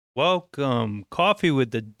Welcome. Coffee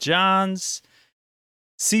with the Johns,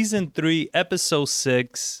 Season 3, Episode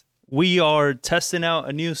 6. We are testing out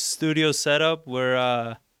a new studio setup.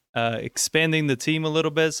 We're expanding the team a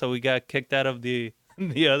little bit, so we got kicked out of the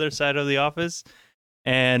the other side of the office.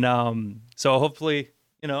 And so hopefully,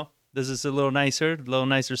 this is a little nicer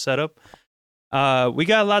setup. We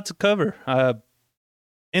got a lot to cover.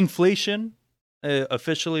 Inflation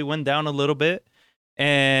officially went down a little bit,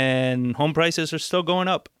 and home prices are still going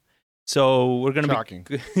up. So we're gonna Shocking.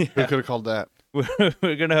 be Who could have called that?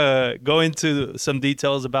 we're gonna go into some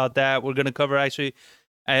details about that. We're gonna cover actually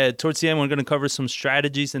towards the end. We're gonna cover some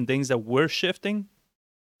strategies and things that we're shifting,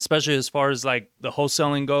 especially as far as like the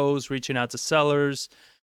wholesaling goes, reaching out to sellers,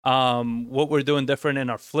 what we're doing different in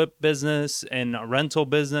our flip business and our rental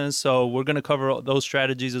business. So we're gonna cover those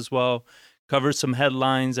strategies as well. Cover some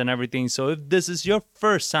headlines and everything. So if this is your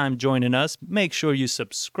first time joining us, make sure you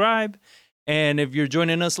subscribe. And if you're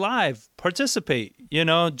joining us live, participate,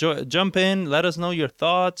 jump in, let us know your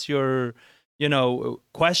thoughts, your,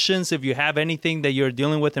 questions. If you have anything that you're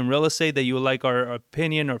dealing with in real estate that you would like our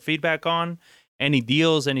opinion or feedback on, any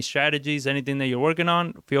deals, any strategies, anything that you're working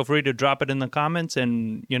on, feel free to drop it in the comments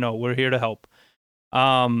and, we're here to help.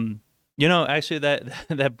 Actually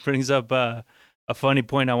that brings up a funny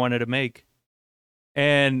point I wanted to make.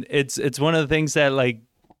 And it's one of the things that like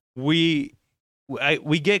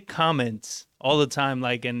we get comments all the time,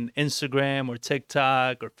 like in Instagram or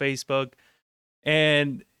TikTok or Facebook,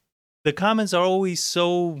 and the comments are always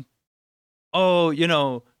so,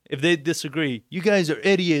 if they disagree, you guys are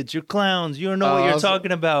idiots, you're clowns, you don't know what you're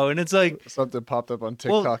talking about, and it's like Something popped up on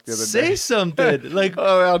TikTok the other day. Say something, like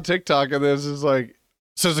on TikTok, and this is like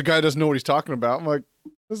says the guy doesn't know what he's talking about. I'm like,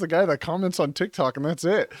 this is the guy that comments on TikTok, and that's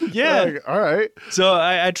it. Yeah. Like, all right. So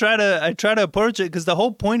I try to approach it because the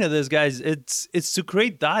whole point of this, guys, it's to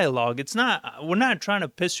create dialogue. We're not trying to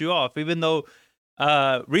piss you off, even though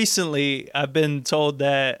recently I've been told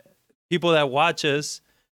that people that watch us,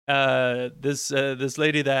 this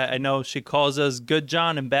lady that I know, she calls us Good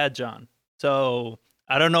John and Bad John. So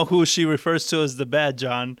I don't know who she refers to as the Bad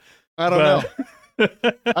John. I don't know.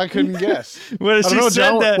 I couldn't guess. When she said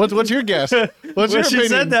John, that, what's your guess? What's your she opinion?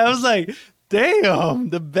 said that, I was like,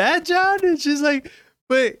 damn, the Bad John? And she's like,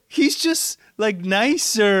 but he's just like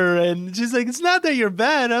nicer. And she's like, it's not that you're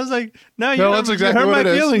bad. I was like, no, that's exactly you hurt what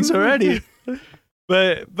my it is. feelings already.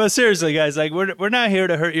 But seriously, guys, like we're not here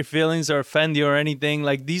to hurt your feelings or offend you or anything.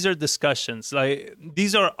 Like these are discussions. Like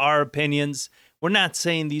these are our opinions. We're not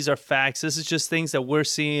saying these are facts. This is just things that we're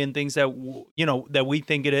seeing, things that that we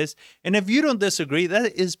think it is. And if you don't disagree,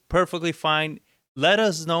 that is perfectly fine. Let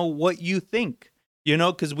us know what you think.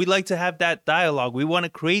 Because we like to have that dialogue. We want to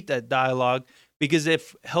create that dialogue because it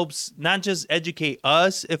helps not just educate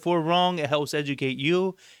us if we're wrong. It helps educate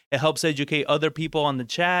you. It helps educate other people on the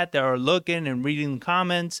chat that are looking and reading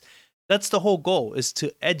comments. That's the whole goal, is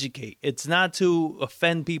to educate. It's not to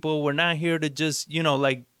offend people. We're not here to just,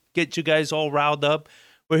 get you guys all riled up.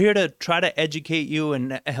 We're here to try to educate you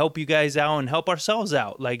and help you guys out and help ourselves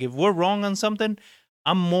out. Like if we're wrong on something,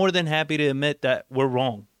 I'm more than happy to admit that we're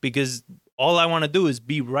wrong because all I want to do is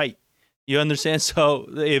be right. You understand? So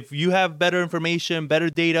if you have better information, better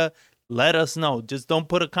data, let us know. Just don't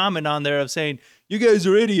put a comment on there of saying, you guys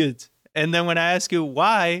are idiots. And then when I ask you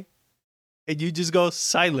why, and you just go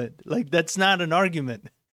silent. Like that's not an argument.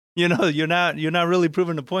 You're not really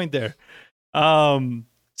proving the point there.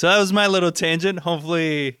 So that was my little tangent.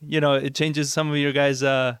 Hopefully, it changes some of your guys'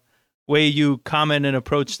 way you comment and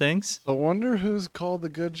approach things. I wonder who's called the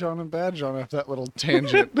Good John and Bad John after that little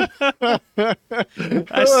tangent.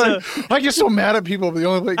 I get so mad at people. But the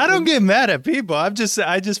only way I don't get mad at people. I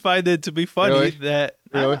just find it to be funny Really? that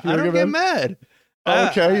Really? I don't get mad.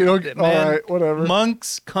 Okay, you don't. All Man, right, whatever.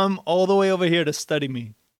 Monks come all the way over here to study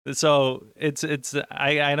me, so it's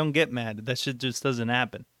I don't get mad. That shit just doesn't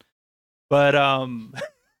happen. But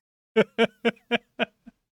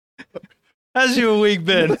how's your week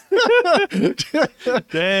been?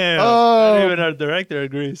 Damn. Even our director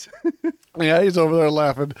agrees. Yeah, he's over there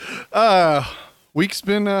laughing. Week's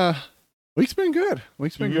been good. Week's been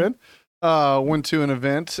good. Went to an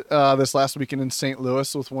event this last weekend in St.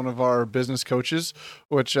 Louis with one of our business coaches,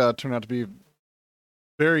 which turned out to be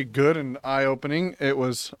very good and eye-opening. It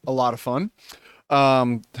was a lot of fun.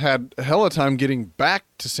 Had a hell of a time getting back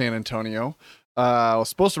to San Antonio. I was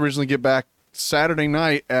supposed to originally get back Saturday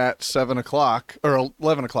night at 7 o'clock or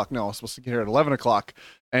 11 o'clock. No, I was supposed to get here at 11 o'clock.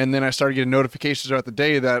 And then I started getting notifications throughout the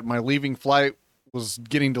day that my leaving flight was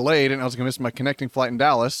getting delayed and I was going to miss my connecting flight in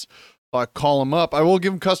Dallas. So I call them up. I will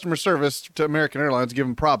give them customer service to American Airlines, give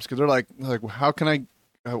them props because they're like, how can I,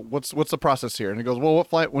 what's the process here? And he goes, well, what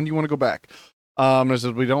flight, when do you want to go back? I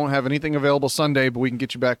said, we don't have anything available Sunday, but we can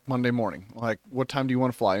get you back Monday morning. Like, what time do you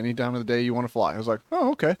want to fly? Any time of the day you want to fly? I was like,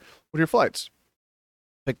 oh, okay. What are your flights?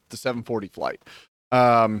 Picked the 7:40 flight.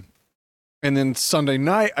 And then Sunday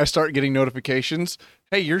night, I start getting notifications.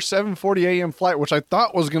 Hey, your 7:40 a.m. flight, which I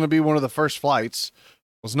thought was going to be one of the first flights,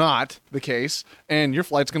 was not the case. And your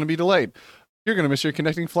flight's going to be delayed. You're going to miss your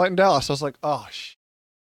connecting flight in Dallas. I was like, oh,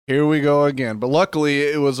 here we go again. But luckily,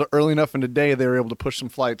 it was early enough in the day they were able to push some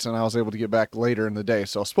flights, and I was able to get back later in the day.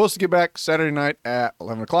 So I was supposed to get back Saturday night at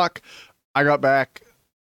 11 o'clock. I got back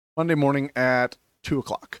Monday morning at 2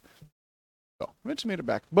 o'clock. So eventually made it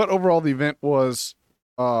back. But overall, the event was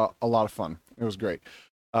a lot of fun. It was great.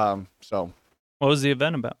 So what was the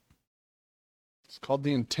event about? It's called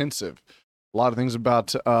The Intensive. A lot of things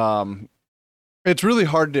about it's really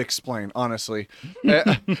hard to explain, honestly.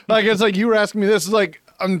 Like, it's like you were asking me this, like,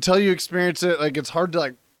 until you experience it, like, it's hard to,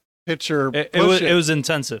 like, picture. It was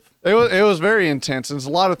intensive. It was very intense. There's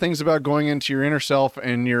a lot of things about going into your inner self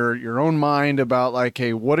and your own mind about, like,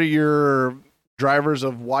 hey, what are your drivers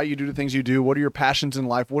of why you do the things you do? What are your passions in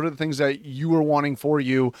life? What are the things that you are wanting for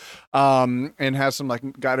you? And have some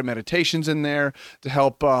like guided meditations in there to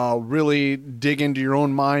help really dig into your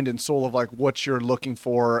own mind and soul of like what you're looking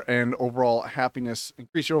for and overall happiness,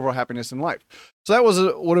 increase your overall happiness in life. So that was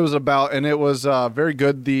what it was about. And it was very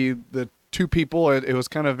good. The two people, it was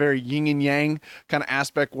kind of very yin and yang kind of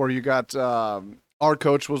aspect where you got, our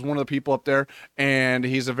coach was one of the people up there, and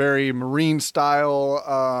he's a very Marine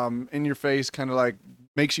style, in your face, kind of like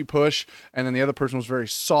makes you push. And then the other person was very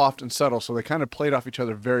soft and subtle. So they kind of played off each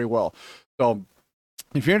other very well. So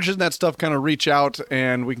if you're interested in that stuff, kind of reach out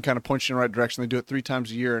and we can kind of point you in the right direction. They do it 3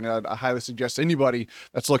 times a year. And I highly suggest anybody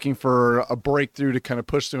that's looking for a breakthrough to kind of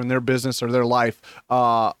push through in their business or their life,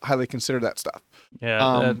 highly consider that stuff.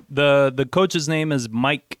 Yeah. The coach's name is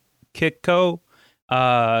Mike Kitko.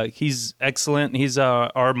 He's excellent. He's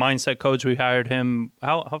our mindset coach. We hired him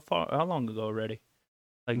how long ago already?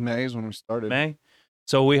 Like May is when we started. May.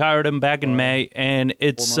 So we hired him back in May, and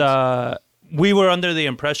it's we were under the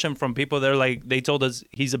impression from people there, like they told us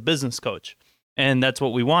he's a business coach, and that's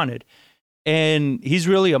what we wanted. And he's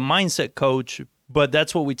really a mindset coach, but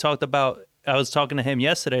that's what we talked about. I was talking to him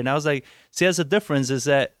yesterday, and I was like, see, that's the difference is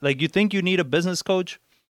that like you think you need a business coach,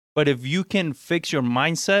 but if you can fix your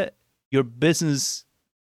mindset, your business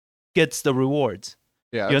gets the rewards.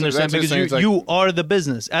 Yeah, you understand? Because you are the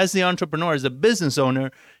business. As the entrepreneur, as the business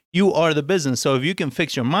owner, you are the business. So if you can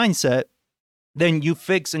fix your mindset, then you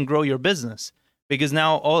fix and grow your business. Because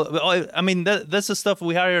now, that's the stuff.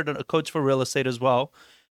 We hired a coach for real estate as well.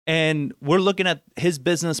 And we're looking at his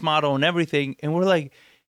business model and everything. And we're like,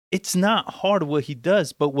 it's not hard what he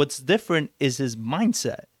does. But what's different is his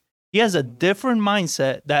mindset. He has a different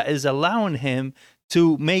mindset that is allowing him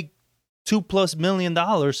to make $2+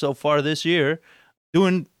 million so far this year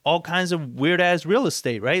doing all kinds of weird ass real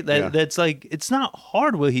estate, right? That's like, it's not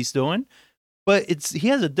hard what he's doing, but he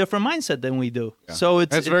has a different mindset than we do. Yeah. So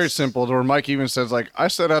it's very simple. Where Mike even says like, I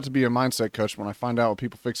set out to be a mindset coach. When I find out when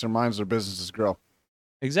people fix their minds, their businesses grow.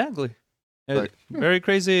 Exactly. Very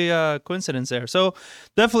crazy coincidence there. So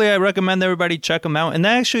definitely I recommend everybody check them out. And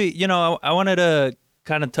actually, I wanted to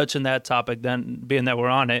kind of touch on that topic then, being that we're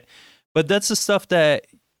on it, but that's the stuff that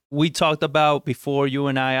we talked about before, you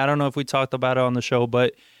and I don't know if we talked about it on the show,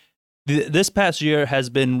 but this past year has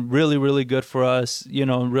been really, really good for us, in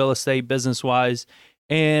real estate business wise.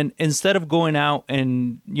 And instead of going out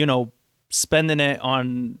and, spending it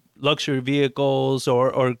on luxury vehicles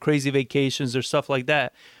or crazy vacations or stuff like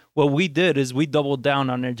that, what we did is we doubled down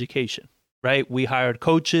on education, right? We hired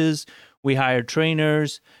coaches, we hired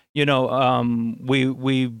trainers,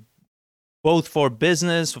 we both for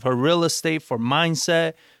business, for real estate, for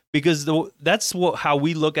mindset, because that's how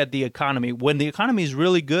we look at the economy. When the economy is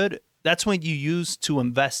really good, that's when you use to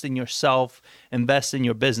invest in yourself, invest in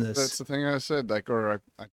your business. That's the thing I said, I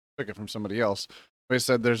took it from somebody else. They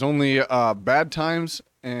said there's only bad times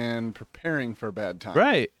and preparing for bad times.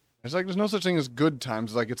 Right. It's like there's no such thing as good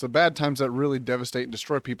times. Like it's the bad times that really devastate and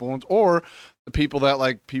destroy people, or the people that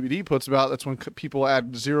like PBD puts about. That's when people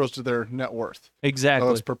add zeros to their net worth. Exactly.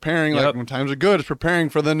 So it's preparing. Like when times are good, it's preparing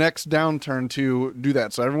for the next downturn to do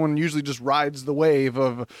that. So everyone usually just rides the wave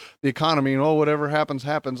of the economy and whatever happens.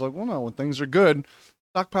 Like, well, no, when things are good,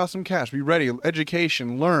 stockpile some cash, be ready,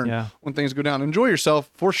 education, learn when things go down. Enjoy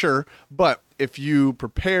yourself for sure, but if you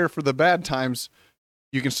prepare for the bad times,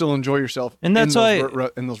 you can still enjoy yourself, and that's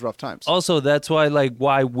in those rough times. Also, that's why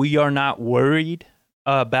we are not worried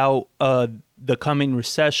about the coming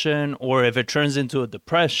recession, or if it turns into a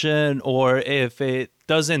depression, or if it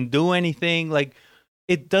doesn't do anything. Like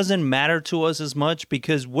it doesn't matter to us as much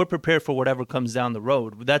because we're prepared for whatever comes down the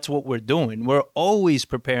road. That's what we're doing. We're always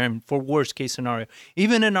preparing for worst case scenario.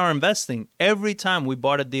 Even in our investing, every time we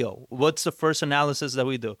bought a deal, what's the first analysis that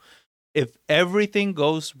we do? If everything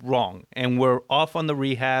goes wrong and we're off on the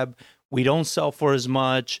rehab, we don't sell for as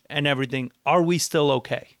much and everything, are we still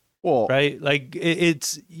okay? Well, right? Like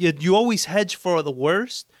you always hedge for the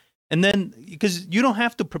worst. And then, because you don't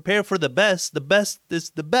have to prepare for the best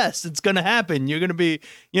is the best. It's going to happen. You're going to be,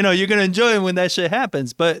 you're going to enjoy it when that shit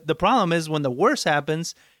happens. But the problem is when the worst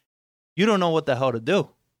happens, you don't know what the hell to do.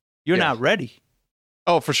 You're not ready.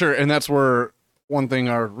 Oh, for sure. And that's where one thing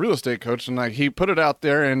our real estate coach, and like he put it out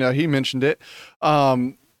there and he mentioned it,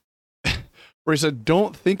 where he said,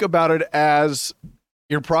 don't think about it as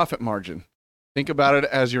your profit margin. Think about it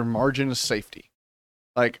as your margin of safety.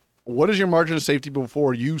 Like, what is your margin of safety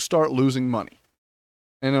before you start losing money?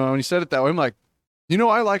 And when he said it that way, I'm like,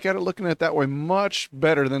 I like looking at it that way much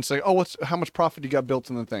better than saying, oh, how much profit you got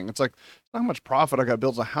built in the thing. It's like, it's not how much profit I got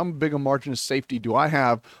built. It's like, how big a margin of safety do I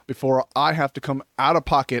have before I have to come out of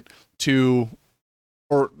pocket to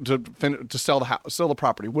sell the house, sell the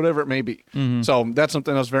property, whatever it may be. Mm-hmm. So that's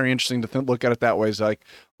something that's very interesting to look at it that way. Is like,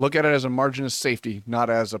 look at it as a margin of safety,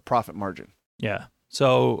 not as a profit margin. Yeah.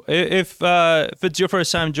 So if it's your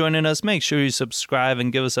first time joining us, make sure you subscribe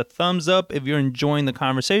and give us a thumbs up if you're enjoying the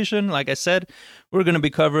conversation. Like I said, we're going to be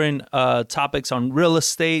covering topics on real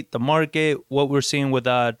estate, the market, what we're seeing with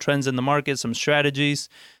trends in the market, some strategies.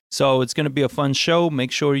 So it's going to be a fun show.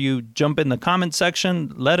 Make sure you jump in the comment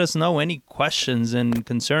section. Let us know any questions and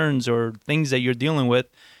concerns or things that you're dealing with,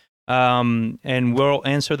 and we'll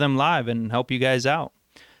answer them live and help you guys out.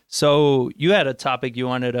 So you had a topic you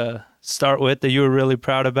wanted to start with that you were really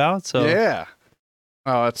proud about. So yeah.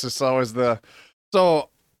 Oh, it's just always so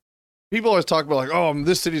people always talk about like, oh,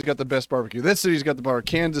 this city's got the best barbecue. This city's got the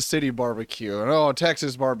Kansas City barbecue, and oh,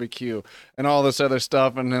 Texas barbecue, and all this other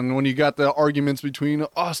stuff. And then when you got the arguments between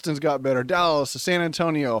Austin's got better, Dallas, San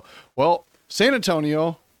Antonio. Well, San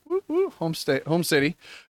Antonio, home city,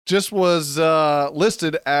 just was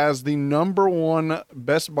listed as the #1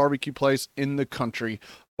 best barbecue place in the country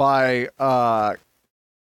by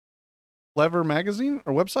Clever magazine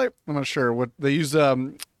or website. I'm not sure what they use. A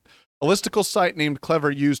listicle site named Clever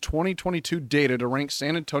used 2022 data to rank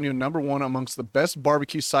San Antonio #1 amongst the best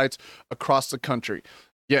barbecue sites across the country.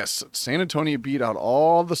 Yes, San Antonio beat out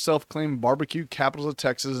all the self-claimed barbecue capitals of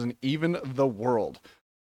Texas and even the world.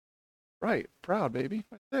 Right, proud, baby,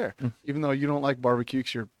 right there. Even though you don't like barbecue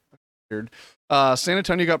because you're weird. San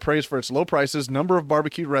Antonio got praised for its low prices, number of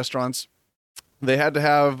barbecue restaurants. They had to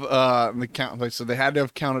have they had to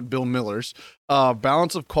have counted Bill Miller's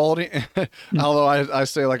balance of quality. Although I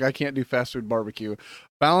say like I can't do fast food barbecue,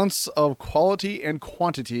 balance of quality and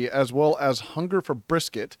quantity, as well as hunger for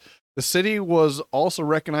brisket. The city was also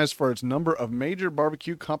recognized for its number of major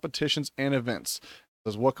barbecue competitions and events.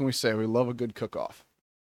 Because what can we say? We love a good cook-off.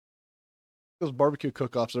 Those barbecue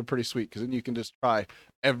cook-offs are pretty sweet because then you can just try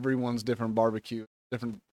everyone's different barbecue,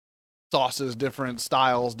 different sauces, different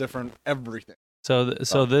styles, different everything. So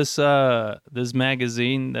this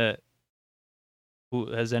magazine that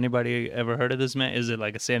has anybody ever heard of this man? Is it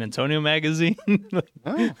like a San Antonio magazine? No,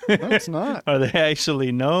 it's not. Are they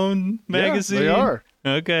actually known magazine? Yeah, they are.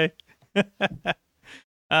 Okay.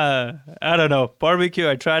 I don't know. Barbecue,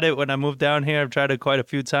 I tried it when I moved down here. I've tried it quite a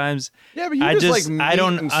few times. Yeah, but I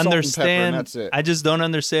don't understand. That's it. I just don't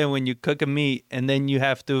understand when you cook a meat and then you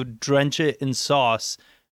have to drench it in sauce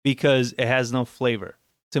because it has no flavor.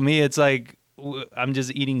 To me, it's like I'm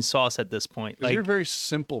just eating sauce at this point. Like, you're a very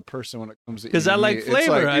simple person when it comes to eating. Because I like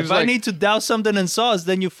flavor. If I need to douse something in sauce,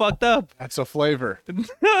 then you fucked up. That's a flavor.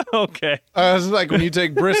 Okay. It's like when you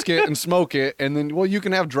take brisket and smoke it, and then you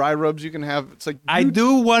can have dry rubs. You can have I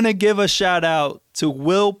do want to give a shout out to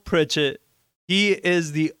Will Pritchett. He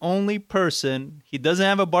is the only person. He doesn't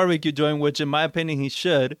have a barbecue joint, which in my opinion he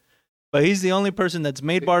should. But he's the only person that's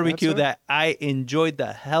made barbecue that I enjoyed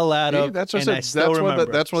the hell out of. That's what I said.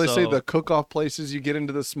 That's why they say the cook-off places, you get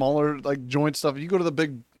into the smaller like joint stuff. You go to the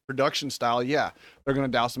big production style, yeah, they're gonna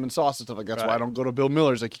douse them in sauce and stuff like that. That's why I don't go to Bill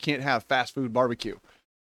Miller's. Like, you can't have fast food barbecue.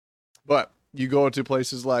 But you go to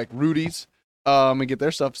places like Rudy's and get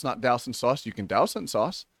their stuff. It's not doused in sauce. You can douse it in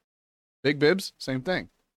sauce. Big Bibs, same thing.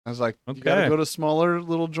 I was like, you gotta go to smaller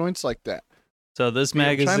little joints like that. So this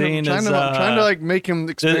magazine is trying to like make him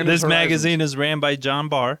expand. This magazine is ran by John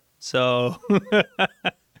Barr, so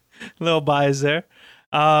little bias there.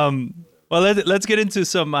 Well, let's get into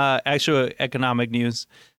some actual economic news.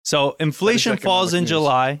 So inflation falls in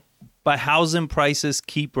July, but housing prices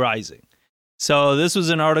keep rising. So this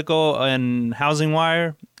was an article in Housing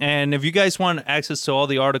Wire. And if you guys want access to all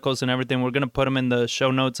the articles and everything, we're going to put them in the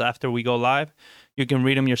show notes after we go live. You can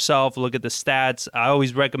read them yourself, look at the stats. I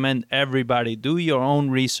always recommend everybody do your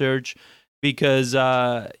own research because,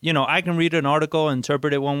 I can read an article,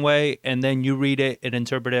 interpret it one way, and then you read it and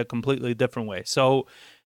interpret it a completely different way. So,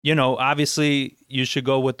 obviously you should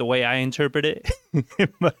go with the way I interpret it.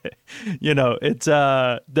 But, it's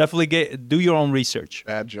definitely do your own research.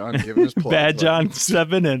 Bad John giving his plug. Bad John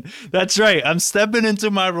stepping in. That's right. I'm stepping into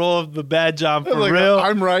my role of the Bad John for real.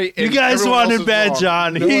 I'm right. You guys wanted Bad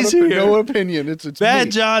John. He's here. No opinion. It's Bad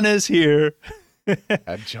me. John is here.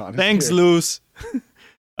 Bad John is Thanks, here. Luce.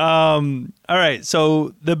 All right.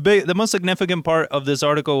 So the most significant part of this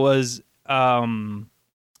article was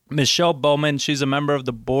Michelle Bowman. She's a member of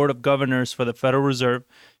the Board of Governors for the Federal Reserve.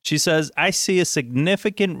 She says, I see a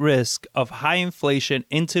significant risk of high inflation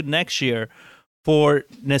into next year for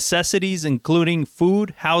necessities including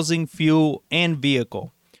food, housing, fuel, and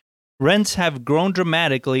vehicle. Rents have grown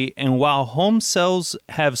dramatically, and while home sales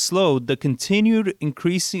have slowed, the continued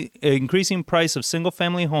increasing price of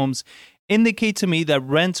single-family homes indicate to me that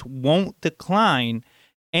rents won't decline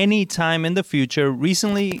anytime in the future.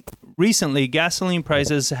 Recently, gasoline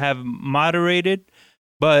prices have moderated,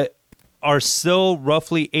 but are still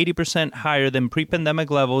roughly 80% higher than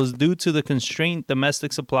pre-pandemic levels due to the constrained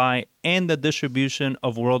domestic supply and the distribution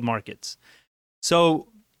of world markets. So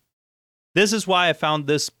this is why I found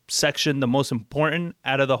this section the most important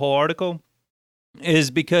out of the whole article,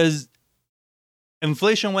 is because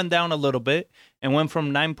inflation went down a little bit and went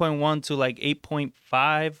from 9.1 to like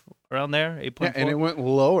 8.5, around there, 8.4. Yeah, and it went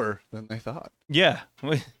lower than they thought. Yeah.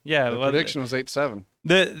 Yeah. The prediction was 8.7.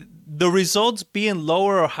 The results being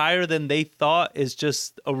lower or higher than they thought is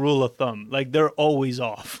just a rule of thumb. Like, they're always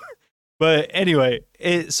off. But anyway,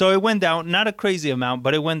 so it went down, not a crazy amount,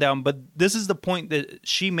 but it went down. But this is the point that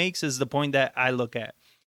she makes, is the point that I look at,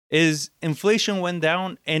 is inflation went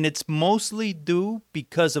down, and it's mostly due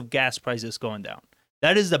because of gas prices going down.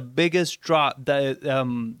 That is the biggest drop,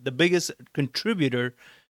 the biggest contributor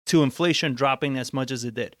to inflation dropping as much as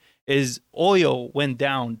it did. Is oil went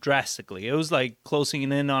down drastically. It was like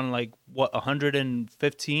closing in on like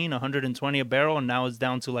 115, 120 a barrel, and now it's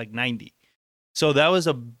down to like 90. So that was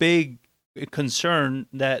a big concern.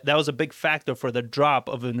 That was a big factor for the drop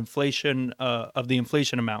of an inflation of the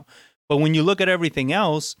inflation amount. But when you look at everything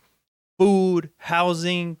else, food,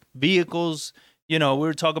 housing, vehicles, we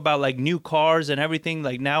were talking about like new cars and everything.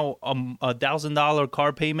 Like now, $1,000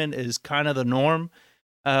 car payment is kind of the norm.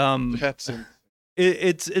 That's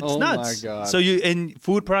It's oh nuts. My God. So and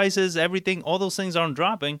food prices, everything, all those things aren't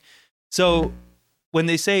dropping. So when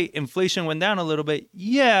they say inflation went down a little bit,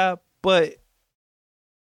 yeah, but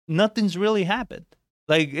nothing's really happened.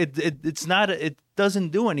 Like it's not. It doesn't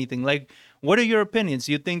do anything. Like, what are your opinions?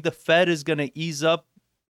 Do you think the Fed is going to ease up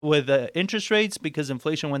with interest rates because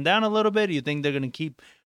inflation went down a little bit? Do you think they're going to keep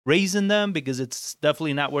raising them because it's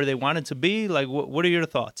definitely not where they want it to be? Like, what are your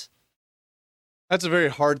thoughts? That's a very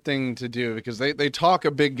hard thing to do because they talk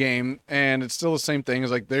a big game, and it's still the same thing.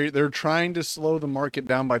 It's like they're trying to slow the market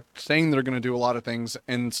down by saying they're going to do a lot of things,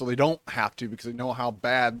 and so they don't have to because they know how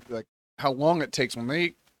bad, like how long it takes when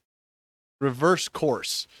they reverse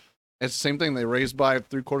course. It's the same thing. They raise by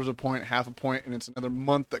 3/4 of a point, half a point, and it's another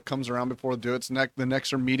month that comes around before they do it. The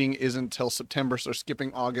next meeting isn't until September, so they're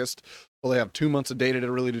skipping August. Well, they have 2 months of data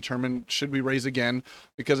to really determine should we raise again,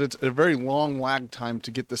 because it's a very long lag time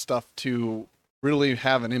to get this stuff to really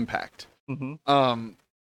have an impact. Mm-hmm.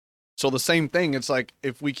 So the same thing, it's like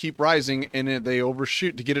if we keep rising and they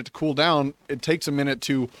overshoot to get it to cool down, it takes a minute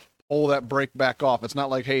to pull that brake back off. It's not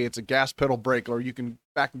like, hey, it's a gas pedal brake or you can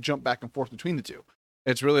jump back and forth between the two.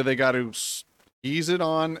 It's really, they got to ease it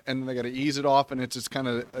on and they got to ease it off, and it's just kind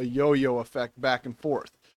of a yo-yo effect back and forth.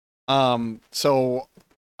 So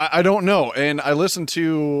I don't know. And I listened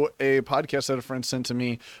to a podcast that a friend sent to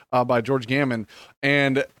me by George Gammon,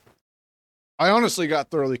 and I honestly got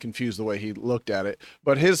thoroughly confused the way he looked at it.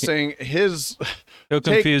 But he'll confuse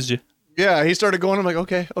you. Yeah, he started going, I'm like,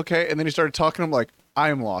 okay. And then he started talking, I'm like, I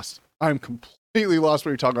am lost. I'm completely lost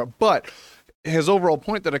what you're talking about. But his overall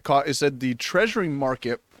point that I caught is that the treasury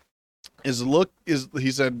market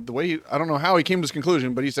he said, the way I don't know how he came to this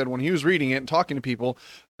conclusion, but he said when he was reading it and talking to people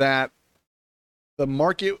that the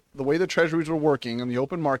market, the way the treasuries were working in the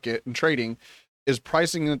open market and trading, is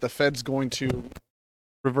pricing that the Fed's going to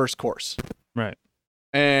reverse course. Right.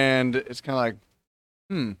 And it's kind of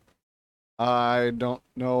like, I don't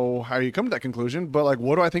know how you come to that conclusion, but like,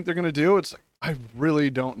 what do I think they're going to do? It's like, I really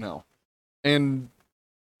don't know. And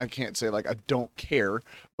I can't say like, I don't care,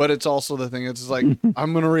 but it's also the thing. It's like,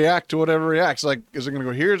 I'm going to react to whatever reacts. Like, is it going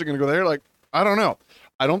to go here? Is it going to go there? Like, I don't know.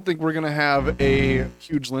 I don't think we're going to have a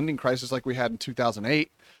huge lending crisis like we had in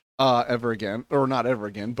 2008 ever again, or not ever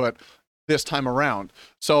again, but this time around.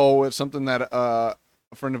 So it's something that a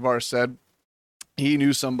friend of ours said. He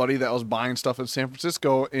knew somebody that was buying stuff in San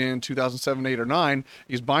Francisco in 2007, 8, or 9.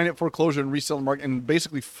 He's buying it foreclosure and reselling market and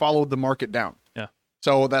basically followed the market down. Yeah.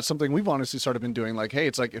 So that's something we've honestly started been doing. Like, hey,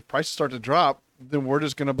 it's like if prices start to drop, then we're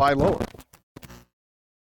just going to buy lower.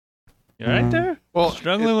 You right there? Well,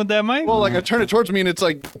 Struggling with that mic? Well, like I turn it towards me and it's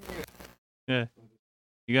like, yeah.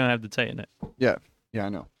 You're going to have to tighten it. yeah, I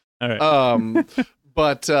know. All right.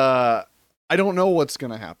 But I don't know what's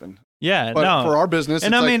going to happen. Yeah, But no. for our business,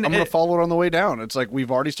 And it's I like, mean, I'm going to follow it on the way down. It's like we've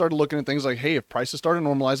already started looking at things like, hey, if prices started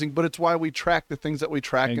normalizing, but it's why we track the things that we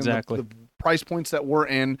track Exactly. and the price points that we're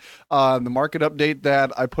in. The market update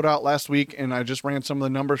that I put out last week, and I just ran some of the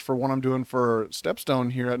numbers for what I'm doing for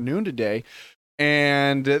Stepstone here at noon today.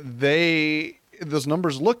 And those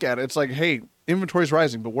numbers look at it. It's like, hey, inventory's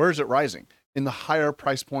rising, but where is it rising? In the higher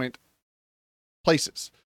price point places.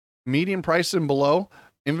 Median price and below,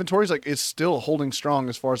 inventory's like it's still holding strong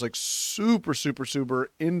as far as like super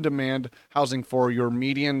in demand housing for your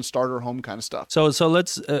median starter home kind of stuff. So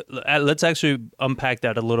let's actually unpack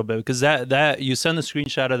that a little bit, because that you sent a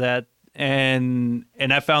screenshot of that, and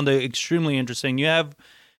I found it extremely interesting.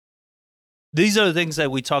 These are the things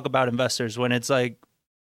that we talk about investors when it's like,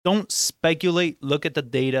 don't speculate, look at the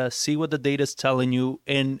data, see what the data's telling you,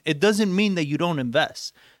 and it doesn't mean that you don't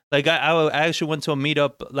invest. Like I actually went to a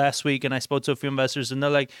meetup last week and I spoke to a few investors and they're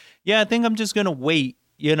like, yeah, I think I'm just going to wait,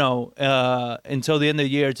 until the end of the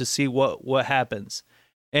year to see what happens.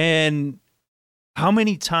 And how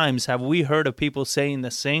many times have we heard of people saying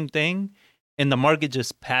the same thing and the market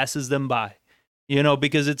just passes them by?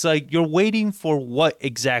 Because it's like you're waiting for what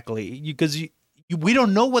exactly? Because we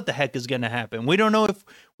don't know what the heck is going to happen. We don't know if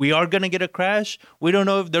we are going to get a crash. We don't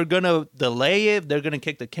know if they're going to delay it, if they're going to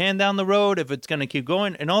kick the can down the road, if it's going to keep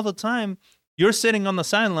going. And all the time, you're sitting on the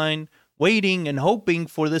sideline waiting and hoping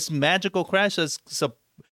for this magical crash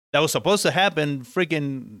that was supposed to happen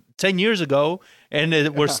freaking 10 years ago,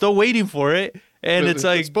 and we're still waiting for it. And it's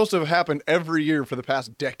like, it's supposed to have happened every year for the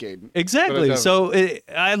past decade. Exactly. So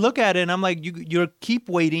I look at it and I'm like, you're keep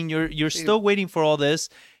waiting. You're still waiting for all this.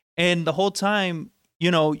 And the whole time,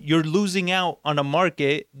 you're losing out on a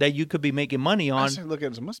market that you could be making money on. I look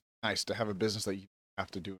at it, it must be nice to have a business that you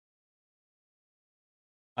have to do.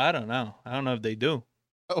 I don't know. I don't know if they do.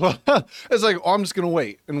 It's like, I'm just going to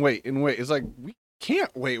wait and wait and wait. It's like, we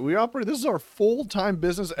can't wait. This is our full-time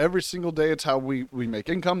business every single day. It's how we make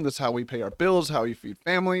income. That's how we pay our bills, how we feed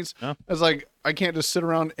families. Yeah. It's like, I can't just sit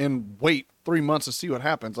around and wait 3 months to see what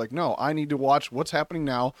happens. Like, no, I need to watch what's happening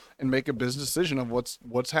now and make a business decision of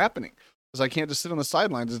what's happening. Because I can't just sit on the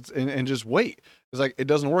sidelines and just wait. It's like, it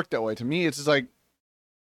doesn't work that way. To me, it's just like,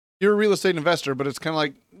 you're a real estate investor, but it's kind of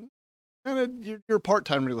like, you're a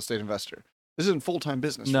part-time real estate investor. This isn't full-time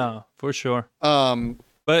business. No, for sure.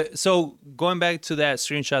 But so going back to that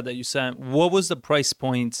screenshot that you sent, what was the price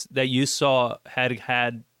points that you saw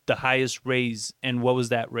had the highest raise, and what was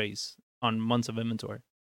that raise on months of inventory?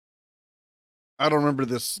 I don't remember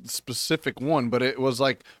this specific one, but it was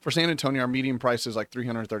like for San Antonio, our median price is like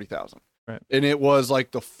 $330,000. Right. And it was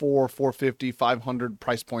like the 450, 500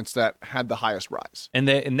 price points that had the highest rise. And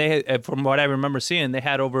they, from what I remember seeing, they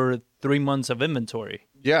had over 3 months of inventory.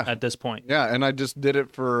 Yeah. At this point. Yeah, and I just did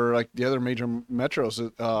it for like the other major metros.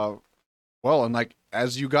 And like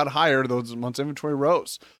as you got higher, those months inventory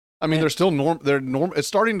rose. I mean, they're still normal. It's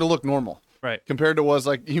starting to look normal, right? Compared to was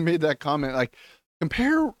like you made that comment. Like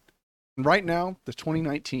compare right now to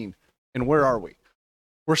 2019, and where are we?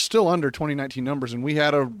 We're still under 2019 numbers, and we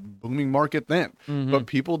had a booming market then. Mm-hmm. But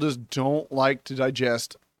people just don't like to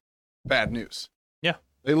digest bad news. Yeah.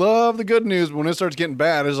 They love the good news, but when it starts getting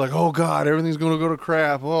bad, it's like, oh, God, everything's going to go to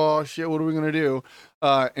crap. Oh, shit, what are we going to do?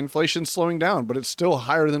 Inflation's slowing down, but it's still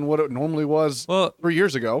higher than what it normally was 3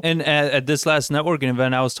 years ago. And at this last networking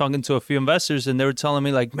event, I was talking to a few investors, and they were telling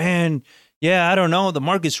me, like, man, yeah, I don't know, the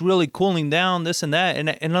market's really cooling down, this and that.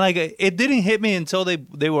 And like, it didn't hit me until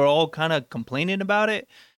they were all kind of complaining about it.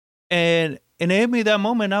 And it hit me that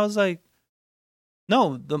moment. I was like,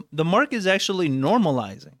 no, the market is actually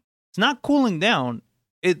normalizing. It's not cooling down.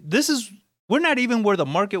 We're not even where the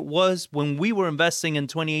market was when we were investing in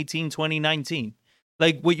 2018, 2019.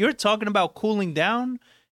 Like what you're talking about cooling down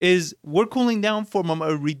is we're cooling down from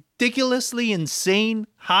a ridiculously insane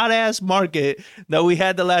hot ass market that we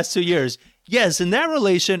had the last 2 years. Yes, in that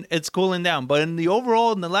relation, it's cooling down. But in the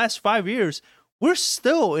overall, in the last 5 years, we're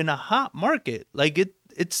still in a hot market. Like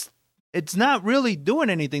it's not really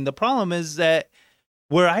doing anything. The problem is that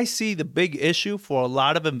where I see the big issue for a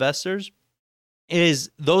lot of investors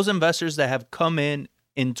is those investors that have come in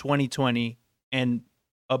 2020 and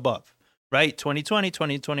above, right? 2020,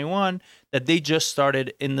 2021, that they just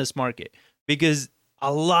started in this market, because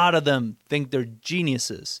a lot of them think they're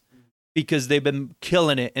geniuses because they've been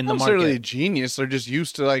killing it in the Not necessarily a market. genius. They're just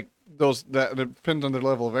used to like those. That it depends on their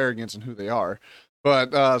level of arrogance and who they are.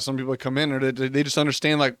 But some people that come in, or they just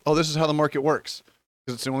understand like, oh, this is how the market works,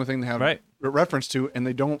 because it's the only thing they have Right. reference to, and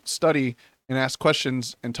they don't study and ask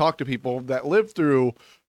questions and talk to people that lived through.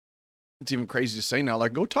 It's even crazy to say now.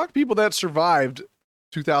 Like, go talk to people that survived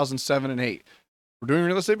 2007 and 8. We're doing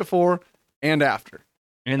real estate before and after.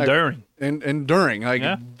 And Like, during. and during, like,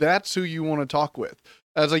 Yeah. that's who you want to talk with.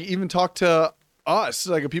 As like even talk to us,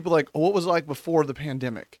 like people like, oh, what was it like before the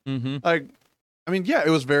pandemic? Mm-hmm. Like, I mean, yeah, it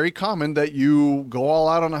was very common that you go all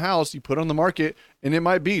out on a house, you put it on the market, and it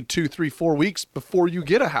might be 2, 3, 4 weeks before you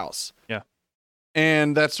get a house. Yeah.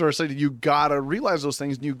 And that's sort of say you gotta realize those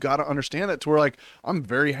things, and you gotta understand that, to where like I'm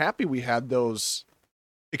very happy we had those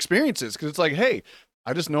experiences, because it's like, hey,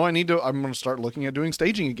 I just know I'm gonna start looking at doing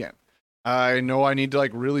staging again. I know I need to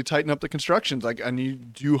like really tighten up the constructions. Like I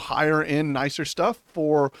need to hire in nicer stuff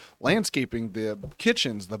for landscaping, the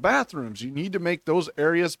kitchens, the bathrooms. You need to make those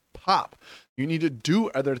areas pop. You need to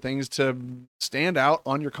do other things to stand out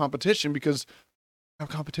on your competition, because you have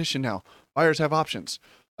competition now. Buyers have options.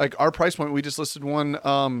 Like our price point, we just listed one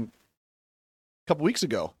a couple weeks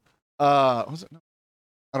ago. Was it? No,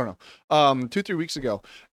 I don't know. 2-3 weeks ago.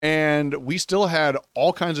 And we still had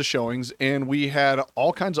all kinds of showings, and we had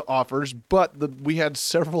all kinds of offers, but we had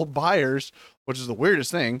several buyers, which is the weirdest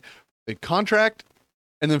thing. They contract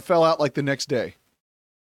and then fell out like the next day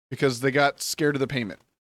because they got scared of the payment.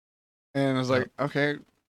 And I was like, okay,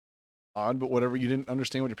 odd, but whatever. You didn't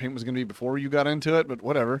understand what your payment was going to be before you got into it, but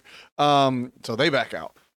whatever. So they back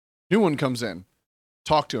out. New one comes in.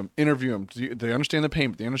 Talk to them, interview them. Do they understand the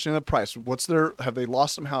payment? Do they understand the price? Have they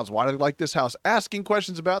lost some house? Why do they like this house? Asking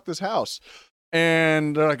questions about this house.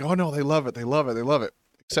 And they're like, oh no, they love it. They love it. They love it.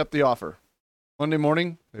 Accept the offer. Monday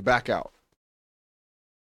morning, they back out.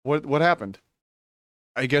 What happened?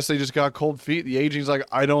 I guess they just got cold feet. The agent's like,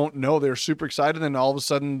 I don't know. They're super excited. And all of a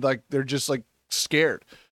sudden, like, they're just like scared.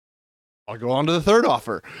 I'll go on to the third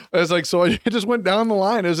offer. It's like, so it just went down the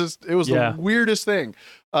line. It was the weirdest thing.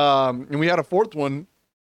 And we had a fourth one,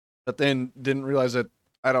 but then didn't realize that,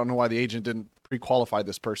 I don't know why the agent didn't pre-qualify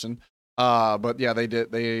this person. But yeah, they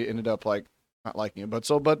did. They ended up like not liking it. But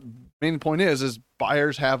main point is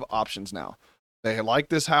buyers have options now. They like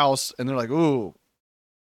this house and they're like, ooh,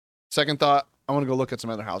 second thought, I want to go look at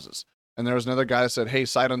some other houses. And there was another guy that said, hey,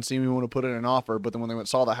 sight unseen, we want to put in an offer. But then when they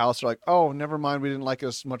saw the house, they're like, oh, never mind. We didn't like it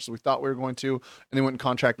as much as we thought we were going to. And they went and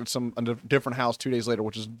contracted a different house 2 days later,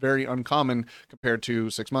 which is very uncommon compared to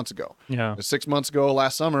 6 months ago. Yeah. 6 months ago,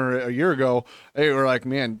 last summer, a year ago, they were like,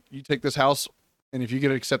 man, you take this house, and if you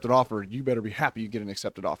get an accepted offer, you better be happy you get an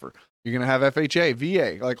accepted offer. You're going to have FHA,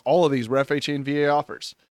 VA, like all of these were FHA and VA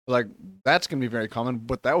offers. Like that's going to be very common,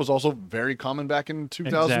 but that was also very common back in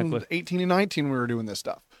 2018 and 19 when we were doing this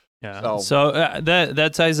stuff. Yeah. So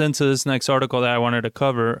that ties into this next article that I wanted to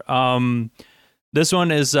cover. This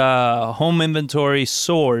one is home inventory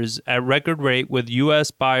soars at record rate with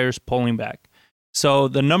U.S. buyers pulling back. So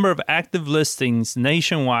the number of active listings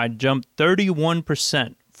nationwide jumped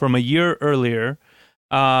 31% from a year earlier,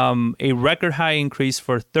 a record high increase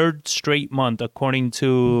for third straight month, according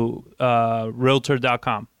to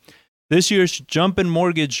Realtor.com. This year's jump in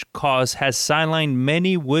mortgage costs has sidelined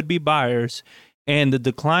many would-be buyers, and the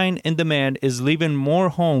decline in demand is leaving more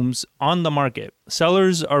homes on the market.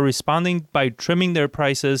 Sellers are responding by trimming their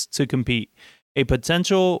prices to compete, a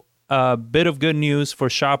potential bit of good news for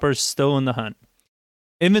shoppers still in the hunt.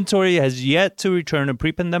 Inventory has yet to return to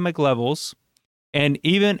pre-pandemic levels, and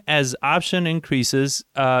even as option increases,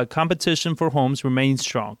 competition for homes remains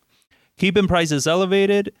strong. Keeping prices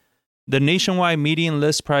elevated, the nationwide median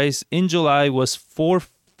list price in July was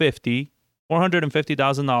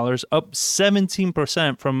 $450,000, up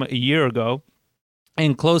 17% from a year ago,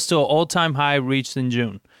 and close to an all-time high reached in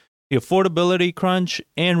June. The affordability crunch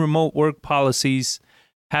and remote work policies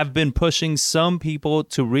have been pushing some people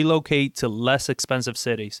to relocate to less expensive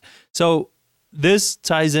cities. So this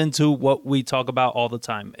ties into what we talk about all the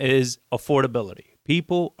time, is affordability.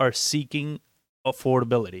 People are seeking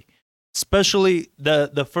affordability, especially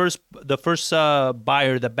the first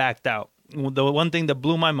buyer that backed out. The one thing that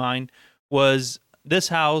blew my mind was this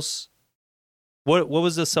house. What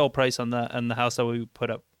was the sell price on the house that we put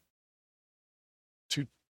up?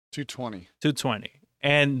 $220. $220,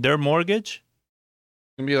 and their mortgage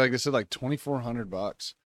It's gonna be like they said, like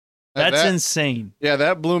 $2,400. That's insane. Yeah,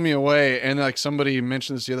 that blew me away. And like somebody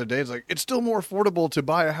mentioned this the other day. It's like, it's still more affordable to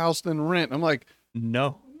buy a house than rent. I'm like,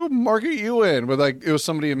 no. what market you in? But like, it was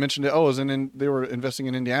somebody who mentioned it. Oh, it was they were investing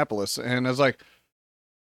in Indianapolis. And I was like,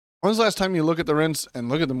 when's the last time you look at the rents and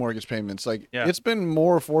look at the mortgage payments? Like, it's been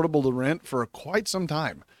more affordable to rent for quite some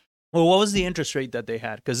time. Well, what was the interest rate that they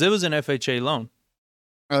had? Because it was an FHA loan.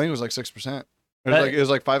 I think it was like 6%. It was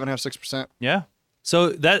like 5.5%, 6%. Yeah. So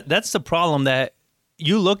that's the problem, that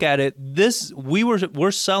you look at it.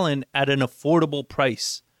 We're selling at an affordable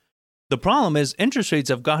price. The problem is interest rates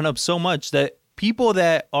have gone up so much that people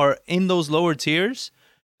that are in those lower tiers,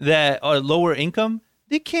 that are lower income,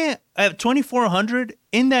 they can't. At $2,400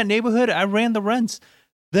 in that neighborhood, I ran the rents.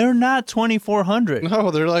 They're not $2,400.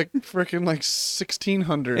 No, they're like freaking like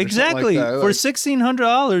 $1,600. Exactly. Like For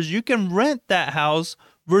 $1,600, you can rent that house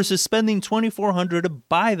versus spending $2,400 to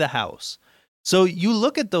buy the house. So you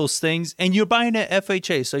look at those things, and you're buying an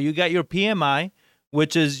FHA. So you got your PMI,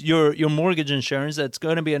 which is your mortgage insurance. That's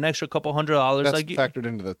going to be an extra couple $100. That's factored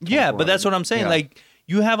into the. Yeah, but that's what I'm saying. Yeah. Like,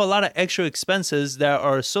 you have a lot of extra expenses that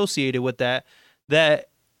are associated with that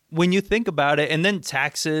when you think about it, and then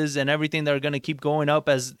taxes and everything that are going to keep going up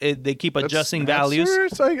as they keep adjusting values.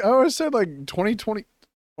 It's like I always said, like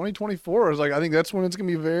 2024 is like, I think that's when it's going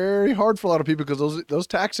to be very hard for a lot of people, because those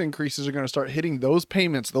tax increases are going to start hitting those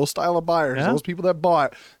payments, those style of buyers, those people that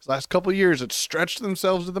bought these last couple of years, it stretched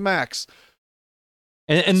themselves to the max.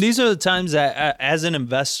 And these are the times that, as an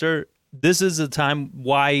investor, this is the time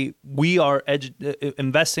why we are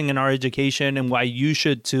investing in our education, and why you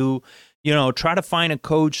should too. Try to find a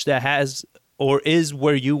coach that has or is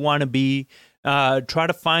where you want to be. Try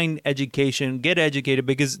to find education, get educated,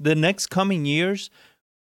 because the next coming years,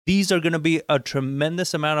 these are going to be a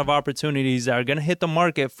tremendous amount of opportunities that are going to hit the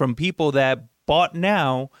market from people that bought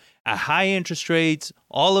now at high interest rates,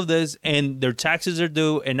 all of this, and their taxes are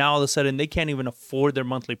due, and now all of a sudden they can't even afford their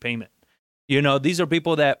monthly payment. These are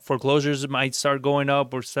people that foreclosures might start going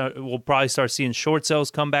up, or we'll probably start seeing short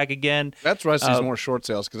sales come back again. That's why I see more short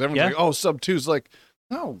sales, because everyone's like, oh, sub-2's like,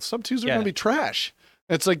 no, sub-2s are going to be trash.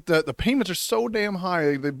 It's like the payments are so damn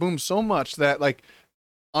high, they boom so much that, like,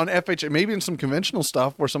 on FHA, maybe in some conventional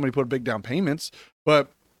stuff where somebody put big down payments,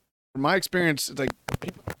 but from my experience, it's like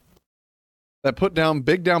people that put down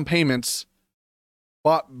big down payments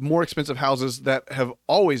bought more expensive houses that have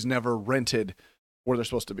always never rented where they're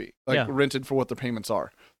supposed to be, like rented for what their payments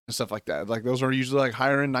are and stuff like that. Like, those are usually like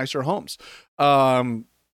higher end, nicer homes. And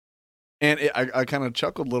I kind of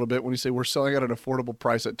chuckled a little bit when you say we're selling at an affordable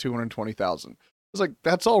price at $220,000. It's like,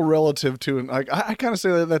 that's all relative to, and like I kind of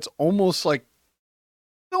say that that's almost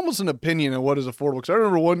an opinion of what is affordable. Because I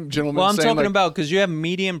remember one gentleman. Well, I'm saying, talking about, because you have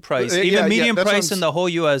median price. Even median price in the whole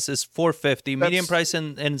U.S. is $450. Median price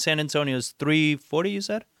in San Antonio is $340. You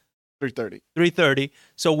said $330.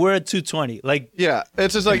 So we're at $220. Like, yeah,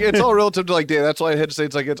 it's just like, it's all relative to, like, that's why I had to say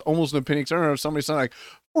it's like, it's almost an opinion. Because I remember somebody saying, like,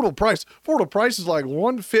 affordable price is like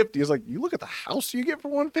 $150. It's like, you look at the house you get for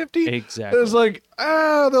 $150. Exactly. It's like,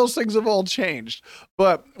 those things have all changed.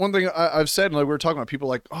 But one thing I've said, and like we were talking about, people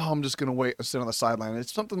like, oh, I'm just gonna wait and sit on the sideline.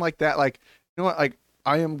 It's something like that. Like, you know what? Like,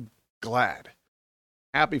 I am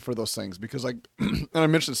happy for those things, because like, and I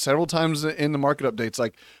mentioned several times in the market updates,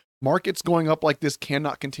 like, markets going up like this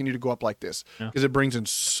cannot continue to go up like this, because it brings in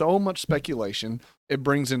so much speculation. It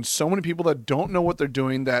brings in so many people that don't know what they're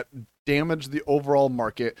doing, that damage the overall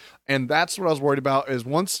market. And that's what I was worried about, is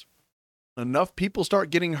once enough people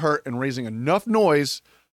start getting hurt and raising enough noise,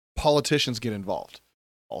 politicians get involved.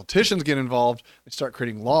 They start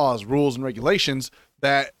creating laws, rules, and regulations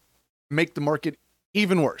that make the market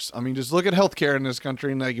even worse. I mean, just look at healthcare in this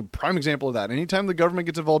country, and like a prime example of that. Anytime the government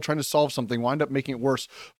gets involved trying to solve something, wind up making it worse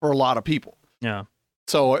for a lot of people. Yeah.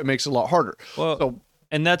 So it makes it a lot harder. Well,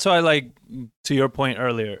 and that's why, like, to your point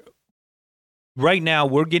earlier, right now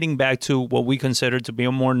we're getting back to what we consider to be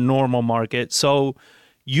a more normal market. So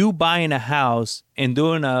you buying a house and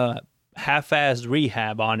doing a half-assed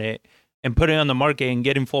rehab on it and putting it on the market and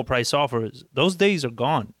getting full price offers, those days are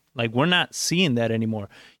gone. Like, we're not seeing that anymore.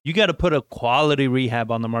 You got to put a quality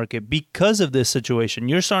rehab on the market because of this situation.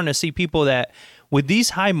 You're starting to see people that, with these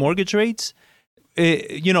high mortgage rates,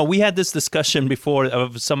 we had this discussion before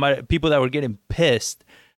of people that were getting pissed,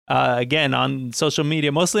 again, on social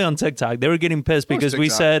media, mostly on TikTok. They were getting pissed because we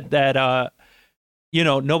said that,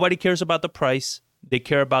 nobody cares about the price. They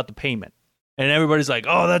care about the payment. And everybody's like,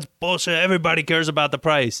 oh, that's bullshit. Everybody cares about the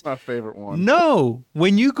price. My favorite one. No.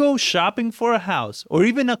 When you go shopping for a house or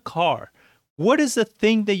even a car, what is the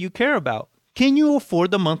thing that you care about? Can you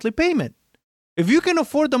afford the monthly payment? If you can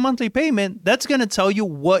afford the monthly payment, that's going to tell you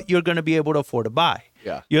what you're going to be able to afford to buy.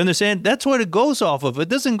 Yeah. You understand? That's what it goes off of. It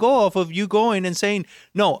doesn't go off of you going and saying,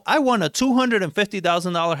 no, I want a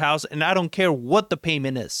 $250,000 house and I don't care what the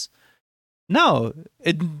payment is. No,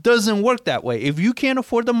 it doesn't work that way. If you can't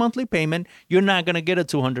afford the monthly payment, you're not going to get a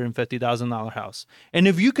 $250,000 house. And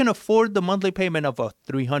if you can afford the monthly payment of a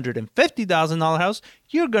 $350,000 house,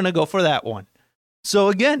 you're going to go for that one. So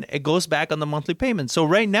again, it goes back on the monthly payment. So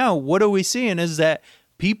right now, what are we seeing is that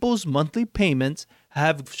people's monthly payments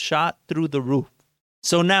have shot through the roof.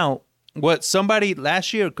 So now, what somebody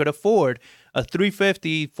last year could afford, a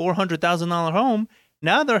 $350,000, $400,000 home,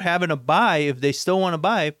 now they're having to buy, if they still want to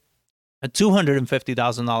buy, a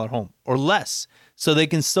 $250,000 home or less, so they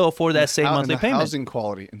can still afford that same monthly payment. Housing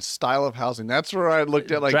quality and style of housing. That's where I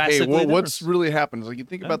looked at, like, hey, what's really happened? Like, you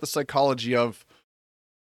think about the psychology of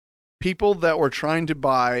people that were trying to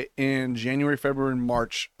buy in January, February, and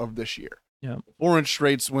March of this year. Yeah. 4-inch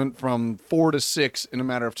rates went from 4 to 6 in a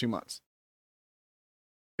matter of 2 months.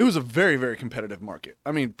 It was a very, very competitive market.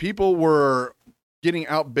 I mean, people were getting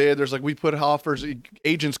outbid. There's like, we put offers,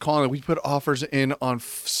 agents calling, we put offers in on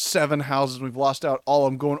 7 houses. We've lost out all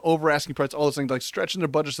of them, going over asking price, all those things, like stretching their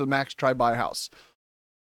budgets to the max, try buy a house.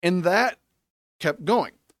 And that kept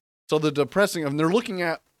going. So the depressing, and they're looking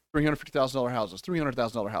at $350,000 houses,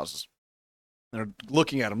 $300,000 houses. They're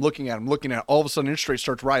looking at them. All of a sudden, interest rate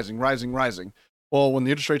starts rising. Well, when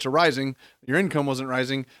the interest rates are rising, your income wasn't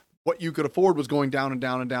rising. What you could afford was going down and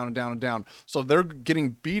down and down and down and down. So they're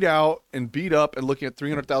getting beat out and beat up and looking at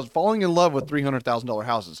 $300,000, falling in love with $300,000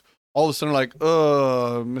 houses. All of a sudden, like,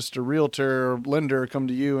 Mr. Realtor, lender, come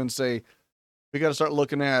to you and say, we got to start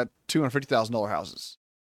looking at $250,000 houses.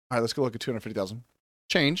 All right, let's go look at $250,000.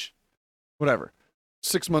 Change, whatever.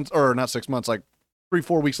 6 months, or not 6 months, like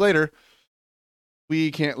 3-4 weeks later, we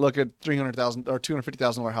can't look at $300,000 or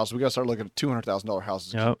 $250,000 houses. We got to start looking at $200,000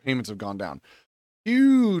 houses. Yep. Payments have gone down.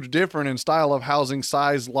 Huge difference in style of housing,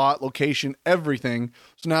 size, lot, location, everything.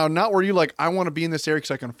 So now, not where you like, I want to be in this area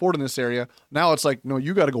because I can afford in this area. Now it's like, no,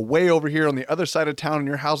 you got to go way over here on the other side of town, and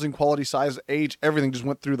your housing quality, size, age, everything just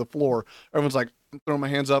went through the floor. Everyone's like, I'm throwing my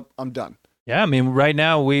hands up, I'm done. Yeah, I mean, right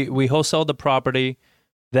now we wholesaled the property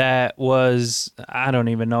that was, I don't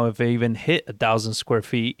even know if it even hit 1,000 square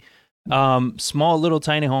feet. Small little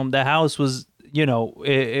tiny home. The house was,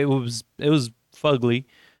 it was fugly.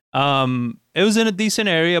 It was in a decent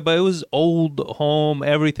area, but it was old home,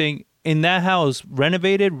 everything. In that house,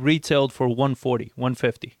 renovated, retailed for $140,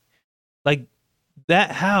 $150. Like,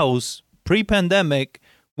 that house, pre-pandemic,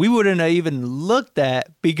 we wouldn't have even looked at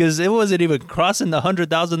because it wasn't even crossing the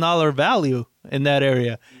 $100,000 value in that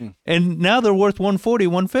area. And now they're worth $140,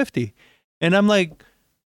 $150. And I'm like,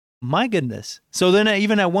 my goodness. So then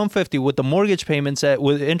even at $150 with the mortgage payments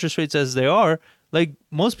with interest rates as they are, like,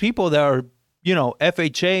 most people that are,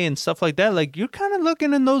 FHA and stuff like that, like, you're kind of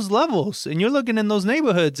looking in those levels and you're looking in those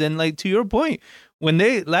neighborhoods. And like, to your point, when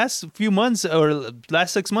they last few months or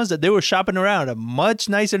last 6 months that they were shopping around a much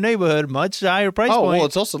nicer neighborhood, much higher price point. Well,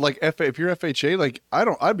 it's also like, if you're FHA, like,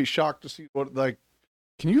 I'd be shocked to see what, like,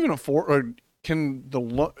 can you even afford, or can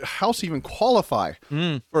the house even qualify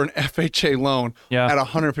for an FHA loan at a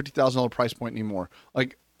 $150,000 price point anymore?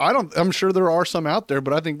 Like, I'm sure there are some out there,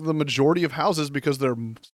 but I think the majority of houses, because they're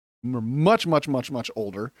much, much, much, much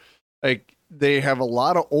older, like, they have a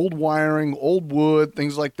lot of old wiring, old wood,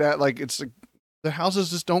 things like that. Like, it's like, the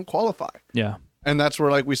houses just don't qualify. Yeah. And that's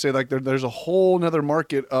where, like we say, like, there's a whole nother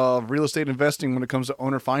market of real estate investing when it comes to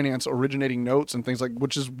owner finance, originating notes and things like,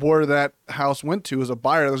 which is where that house went to, as a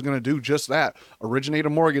buyer that's going to do just that, originate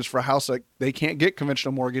a mortgage for a house that they can't get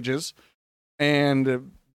conventional mortgages,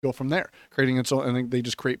 and go from there, creating it. So, and then they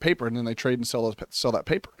just create paper, and then they trade and sell that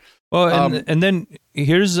paper. Well, and then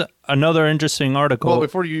here's another interesting article. Well,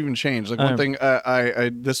 before you even change, like, one thing,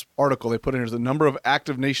 this article they put in is the number of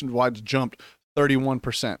active nationwide jumped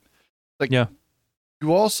 31%. Like, yeah.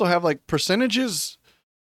 You also have, like, percentages,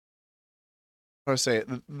 how do I say it?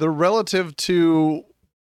 The relative to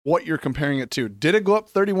what you're comparing it to. Did it go up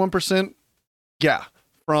 31%? Yeah.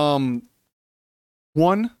 From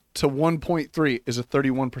 1 to 1.3 is a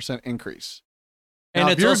 31% increase. And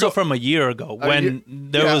now, it's also from a year ago when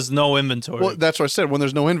there was no inventory. Well, that's what I said. When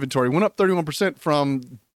there's no inventory, went up 31%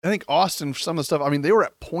 from, I think, Austin, some of the stuff. I mean, they were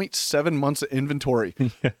at 0.7 months of inventory.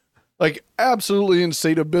 Like, absolutely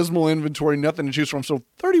insane, abysmal inventory, nothing to choose from. So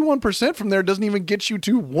 31% from there doesn't even get you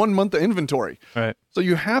to 1 month of inventory. Right. So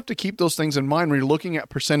you have to keep those things in mind when you're looking at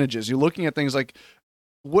percentages. You're looking at things like,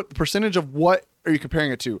 what percentage of what are you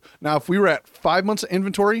comparing it to? Now, if we were at 5 months of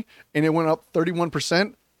inventory and it went up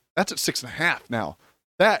 31%, that's at 6.5 now.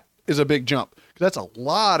 That is a big jump, because that's a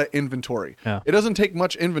lot of inventory. Yeah. It doesn't take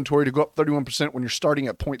much inventory to go up 31% when you're starting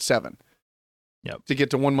at 0.7. Yep. to get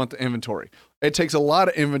to 1 month of inventory. It takes a lot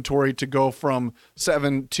of inventory to go from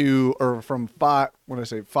 5 to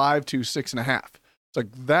 6.5. It's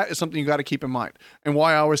like that is something you got to keep in mind. And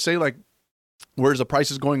why I always say, like, where's the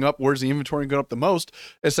prices going up? Where's the inventory going up the most?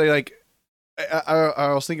 Is say, like,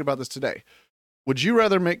 I was thinking about this today. Would you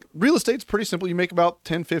rather make real estate's pretty simple? You make about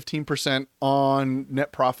 10-15% on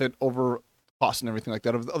net profit over cost and everything like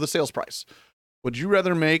that of the sales price. Would you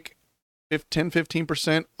rather make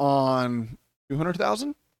 10-15% on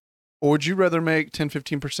 200,000, or would you rather make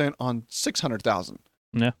 10-15% on 600,000?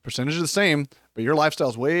 Yeah, percentage is the same, but your lifestyle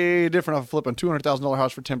is way different off of flipping $200,000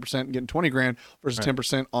 house for 10% and getting 20 grand versus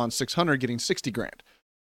 10% on 600 getting 60 grand.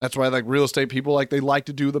 That's why, like, real estate people, like, they like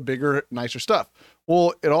to do the bigger, nicer stuff.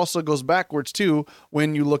 Well, it also goes backwards too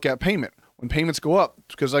when you look at payment. When payments go up,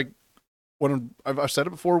 because, like, when I've said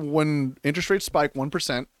it before, when interest rates spike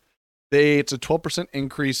 1%, it's a 12%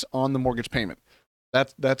 increase on the mortgage payment.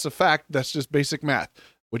 That's a fact. That's just basic math.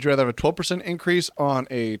 Would you rather have a 12% increase on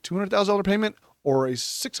a $200,000 payment or a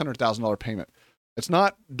 $600,000 payment? It's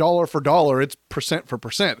not dollar for dollar, it's percent for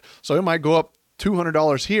percent. So it might go up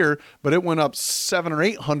 $200 here, but it went up $700 or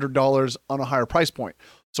 $800 on a higher price point.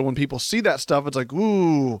 So when people see that stuff, it's like,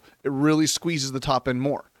 ooh, it really squeezes the top end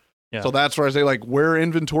more. Yeah. So that's where I say, like, where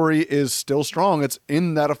inventory is still strong, it's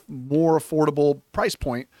in that more affordable price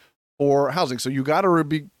point for housing. So you got to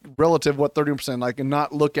be relative, 30%, like, and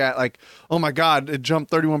not look at, like, oh my God, it jumped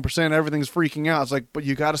 31%, everything's freaking out. It's like, but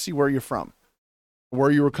you got to see where you're from, where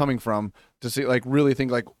you were coming from, to see, like, really think,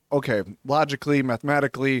 like, okay, logically,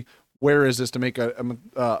 mathematically, where is this to make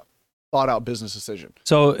a thought out business decision?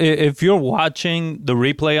 So if you're watching the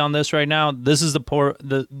replay on this right now, this is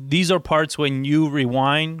these are parts when you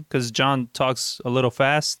rewind, because John talks a little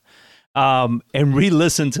fast, and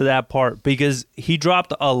re-listen to that part, because he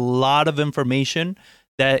dropped a lot of information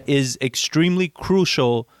that is extremely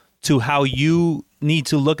crucial to how you need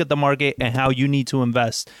to look at the market and how you need to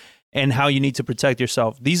invest and how you need to protect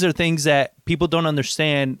yourself. These are things that people don't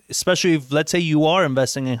understand, especially if, let's say, you are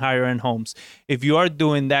investing in higher end homes. If you are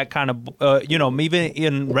doing that kind of, maybe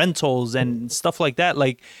in rentals and stuff like that,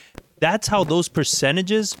 like, that's how those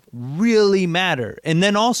percentages really matter. And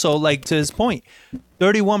then also, like, to his point,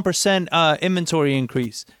 31% inventory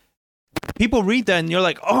increase. People read that and you're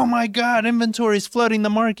like, oh my God, inventory is flooding the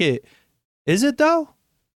market. Is it though?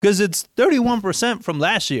 Because it's 31% from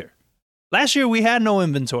last year. Last year we had no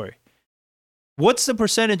inventory. What's the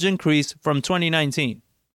percentage increase from 2019?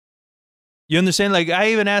 You understand? Like,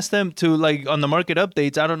 I even asked them to, like, on the market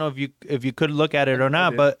updates, I don't know if you could look at it or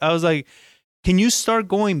not, but I was like, can you start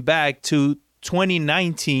going back to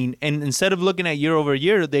 2019 and instead of looking at year over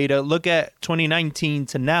year data, look at 2019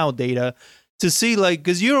 to now data to see, like,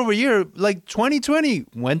 because year over year, like, 2020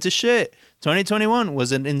 went to shit. 2021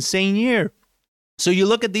 was an insane year. So you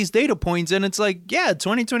look at these data points and it's like, yeah,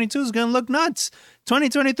 2022 is going to look nuts.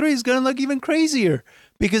 2023 is going to look even crazier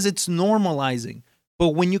because it's normalizing. But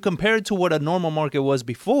when you compare it to what a normal market was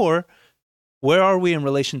before, where are we in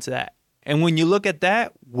relation to that? And when you look at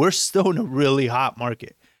that, we're still in a really hot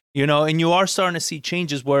market, and you are starting to see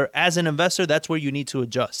changes where, as an investor, that's where you need to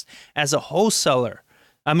adjust. As a wholesaler,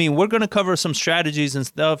 I mean, we're going to cover some strategies and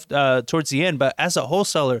stuff towards the end, but as a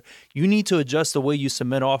wholesaler, you need to adjust the way you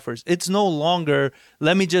submit offers. It's no longer,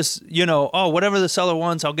 let me just, whatever the seller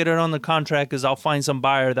wants, I'll get it on the contract because I'll find some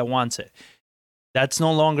buyer that wants it. That's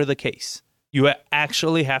no longer the case. You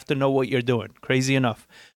actually have to know what you're doing. Crazy enough.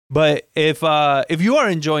 But if you are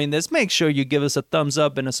enjoying this, make sure you give us a thumbs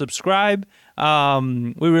up and a subscribe.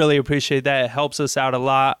 We really appreciate that. It helps us out a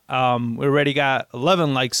lot. We already got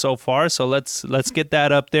 11 likes so far, so let's get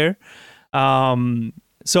that up there.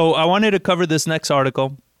 So I wanted to cover this next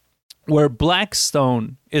article where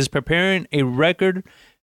Blackstone is preparing a record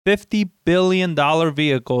 $50 billion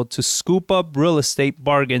vehicle to scoop up real estate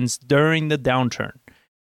bargains during the downturn.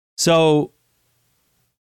 So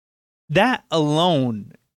that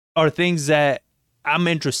alone are things that I'm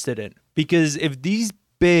interested in, because if these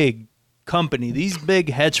big companies, these big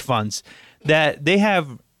hedge funds, that they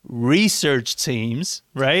have research teams,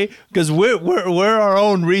 right? Because we're our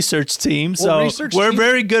own research team, so we're a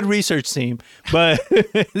very good research team. But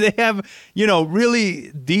they have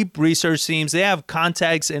really deep research teams. They have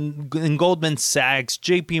contacts in Goldman Sachs,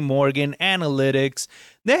 J.P. Morgan, analytics.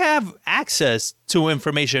 They have access to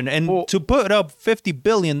information, and to put up $50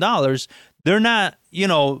 billion, they're not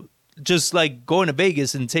just like going to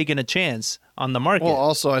Vegas and taking a chance on the market. Well,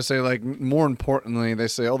 also I say, like, more importantly, they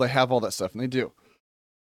say, oh, they have all that stuff, and they do.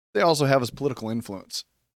 They also have his political influence.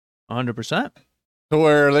 100%. To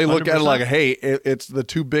where they look 100%. At it like, hey, it's the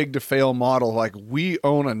too big to fail model. Like, we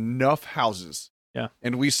own enough houses. Yeah.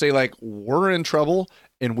 And we say, like, we're in trouble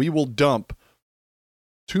and we will dump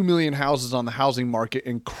 2 million houses on the housing market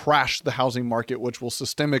and crash the housing market, which will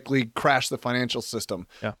systemically crash the financial system.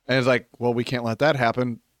 Yeah. And it's like, well, we can't let that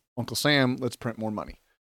happen. Uncle Sam, let's print more money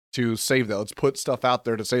to save that. Let's put stuff out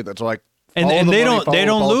there to save that. So like, and they don't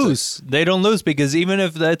lose. They don't lose because even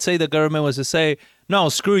if, let's say, the government was to say, no,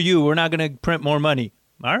 screw you, we're not going to print more money.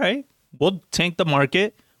 All right, we'll tank the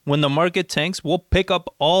market. When the market tanks, we'll pick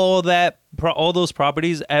up all those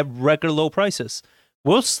properties at record low prices.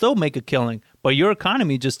 We'll still make a killing, but your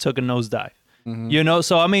economy just took a nosedive. Mm-hmm. You know,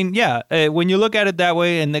 so I mean, yeah, when you look at it that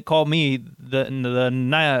way, and they call me the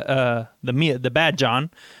bad John,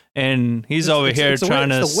 and he's over here trying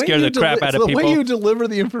to scare the crap out of people. The way you deliver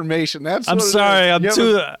the information. I'm sorry. I'm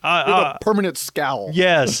too a permanent scowl.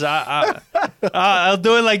 Yes, I'll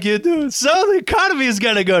do it like you do. So the economy is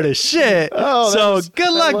gonna go to shit. So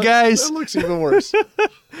good luck, guys. That looks even worse.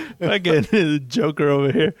 Fucking Joker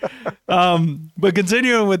over here. But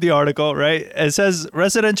continuing with the article, right? It says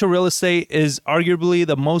residential real estate is arguably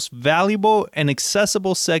the most valuable and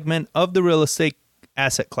accessible segment of the real estate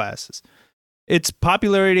asset classes. Its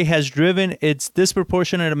popularity has driven its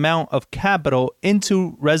disproportionate amount of capital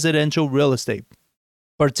into residential real estate,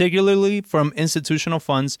 particularly from institutional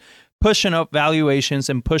funds, pushing up valuations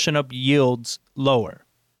and pushing yields lower.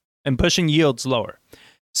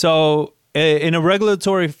 So in a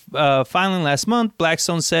regulatory filing last month,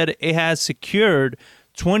 Blackstone said it has secured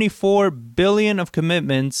 $24 billion of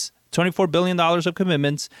commitments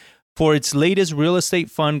for its latest real estate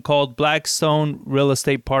fund called Blackstone Real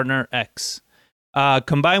Estate Partner X.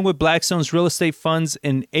 Combined with Blackstone's real estate funds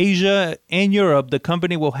in Asia and Europe, the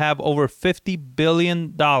company will have over $50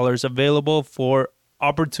 billion available for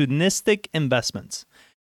opportunistic investments.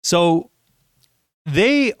 So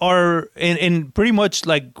they are in pretty much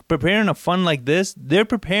like preparing a fund like this. They're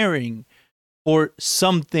preparing for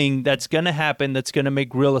something that's going to happen that's going to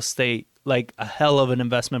make real estate like a hell of an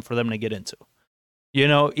investment for them to get into. You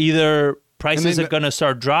know, either prices are going to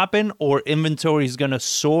start dropping or inventory is going to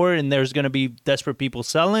soar and there's going to be desperate people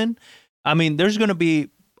selling. I mean, there's going to be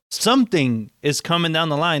something is coming down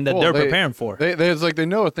the line that they're preparing for. It's like they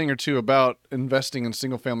know a thing or two about investing in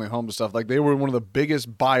single family homes and stuff. Like they were one of the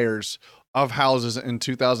biggest buyers of houses in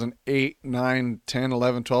 2008, 9, 10,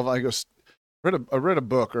 11, 12. I read a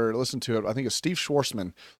book or listened to it. I think it's Steve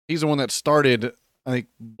Schwarzman. He's the one that started, I think,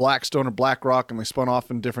 Blackstone or BlackRock, and they spun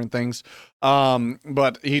off in different things.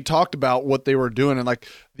 But he talked about what they were doing and like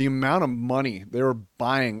the amount of money they were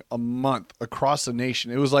buying a month across the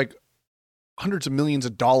nation. It was like hundreds of millions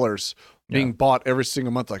of dollars being bought every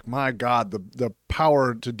single month. Like, my God, the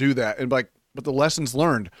power to do that. And like, but the lessons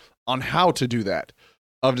learned on how to do that.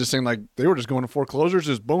 Of just saying, like, they were just going to foreclosures,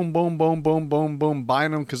 just boom, boom, boom, boom, boom, boom,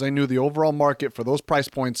 buying them because they knew the overall market for those price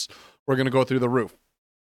points were going to go through the roof.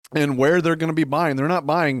 And where they're going to be buying, they're not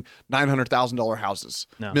buying $900,000 houses,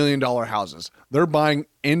 $1 million houses. They're buying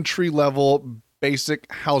entry-level basic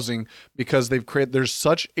housing because there's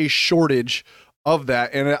such a shortage of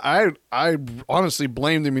that. And I honestly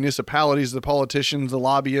blame the municipalities, the politicians, the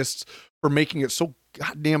lobbyists for making it so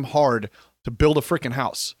goddamn hard to build a freaking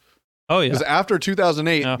house. Oh yeah. Because after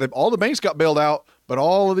 2008, all the banks got bailed out, but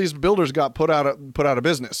all of these builders got put out of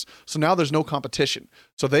business. So now there's no competition.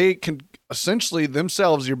 So they can essentially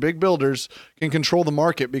themselves, your big builders, can control the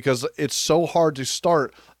market because it's so hard to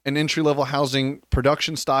start an entry-level housing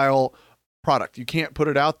production style product. You can't put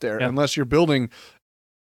it out there unless you're building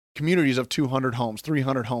communities of 200 homes,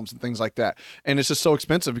 300 homes, and things like that. And it's just so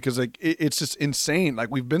expensive because like it's just insane.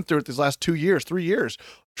 Like we've been through it these last 2 years, 3 years,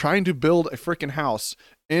 trying to build a freaking house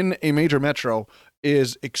in a major metro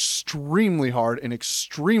is extremely hard and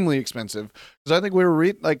extremely expensive. Because I think we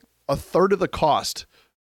were like a third of the cost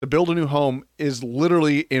to build a new home is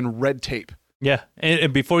literally in red tape. Yeah,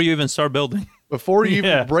 and before you even start building. Before you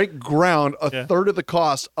even break ground, a third of the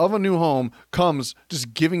cost of a new home comes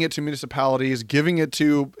just giving it to municipalities, giving it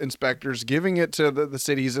to inspectors, giving it to the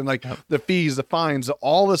cities, and like the fees, the fines,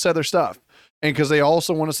 all this other stuff. And because they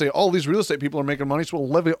also want to say, oh, these real estate people are making money, so we'll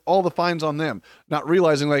levy all the fines on them, not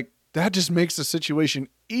realizing like that just makes the situation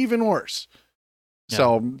even worse.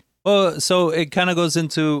 Yeah. So it kind of goes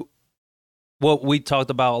into what we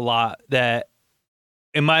talked about a lot that,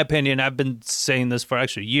 in my opinion, I've been saying this for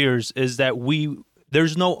actually years, is that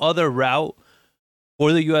there's no other route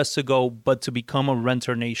for the U.S. to go but to become a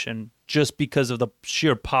renter nation just because of the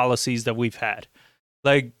sheer policies that we've had.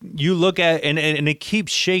 Like, you look at, and it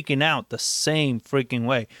keeps shaking out the same freaking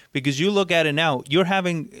way. Because you look at it now, you're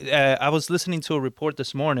having, I was listening to a report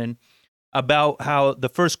this morning about how the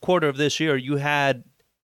first quarter of this year, you had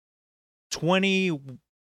 20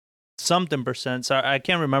 something percent. So I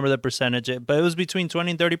can't remember the percentage, but it was between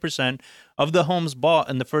 20 and 30% of the homes bought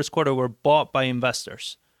in the first quarter were bought by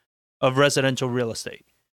investors of residential real estate.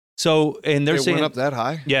 So, and they're saying it went up that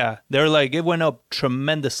high. Yeah, they're like it went up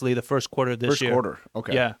tremendously the first quarter of this year. First quarter,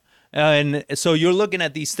 okay. Yeah. And so you're looking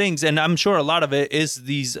at these things, and I'm sure a lot of it is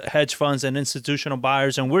these hedge funds and institutional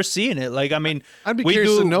buyers, and we're seeing it. Like, I mean, I'd be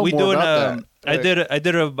curious to know more about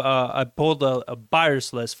that. I pulled a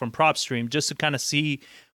buyers list from PropStream just to kind of see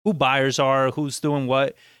who buyers are, who's doing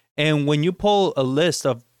what. And when you pull a list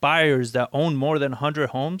of buyers that own more than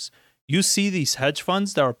 100 homes, you see these hedge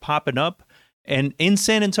funds that are popping up, and in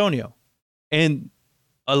San Antonio, and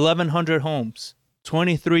 1,100 homes,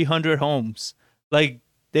 2,300 homes, like.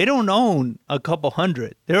 They don't own a couple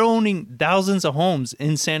hundred. They're owning thousands of homes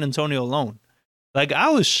in San Antonio alone. Like, I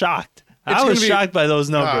was shocked. I was shocked by those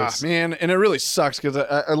numbers. Man, and it really sucks because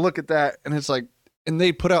I look at that and it's like, and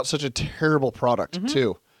they put out such a terrible product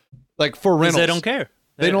too. Like for rentals. They don't care.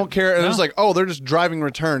 They don't care. And it's like, oh, they're just driving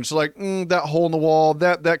returns. So like that hole in the wall,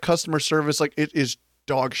 that customer service, like it is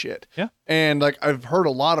dog shit. Yeah. And like I've heard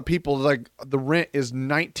a lot of people like the rent is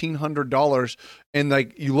 $1,900 and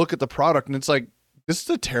like you look at the product and it's like, this is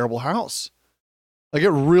a terrible house. Like,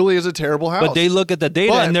 it really is a terrible house. But they look at the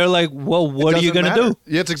data and they're like, well, what are you going to do?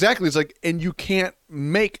 Yeah, it's exactly. It's like, and you can't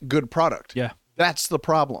make good product. Yeah. That's the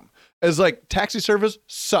problem. It's like taxi service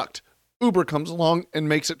sucked. Uber comes along and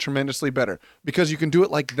makes it tremendously better because you can do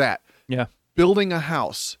it like that. Yeah. Building a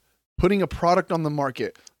house, putting a product on the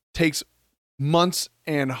market takes months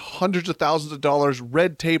and hundreds of thousands of dollars,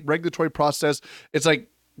 red tape, regulatory process. It's like,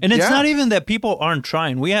 and it's not even that people aren't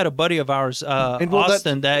trying. We had a buddy of ours,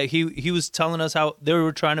 Austin, that he was telling us how they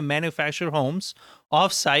were trying to manufacture homes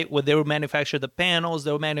off-site where they would manufacture the panels,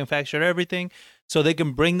 they would manufacture everything so they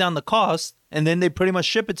can bring down the cost, and then they pretty much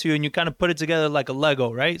ship it to you, and you kind of put it together like a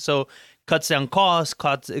Lego, right? So cuts down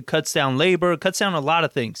costs, it cuts down labor, cuts down a lot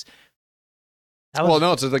of things.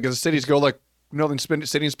 No, it's like the cities go like,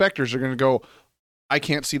 city inspectors are going to go, I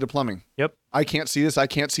can't see the plumbing. Yep. I can't see this. I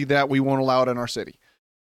can't see that. We won't allow it in our city.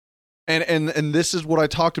 And this is what I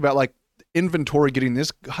talked about, like inventory getting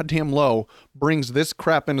this goddamn low brings this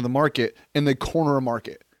crap into the market and they corner a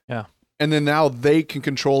market. Yeah. And then now they can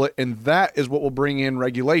control it. And that is what will bring in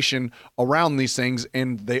regulation around these things.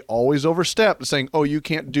 And they always overstep saying, oh, you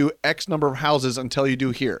can't do X number of houses until you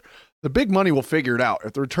do here. The big money will figure it out.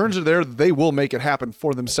 If the returns are there, they will make it happen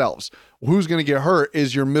for themselves. Who's going to get hurt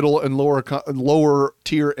is your middle and lower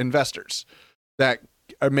tier investors that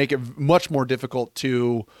make it much more difficult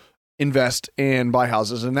to invest and buy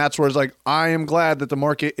houses. And that's where it's like, I am glad that the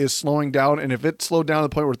market is slowing down. And if it slowed down to the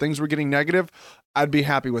point where things were getting negative, I'd be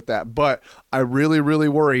happy with that. But I really, really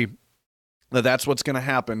worry that that's what's going to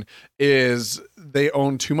happen is they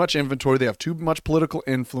own too much inventory. They have too much political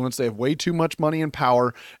influence. They have way too much money and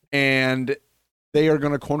power, and they are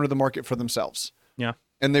going to corner the market for themselves. Yeah.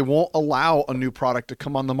 And they won't allow a new product to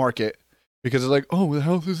come on the market because it's like, oh, the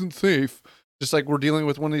house isn't safe. Just like we're dealing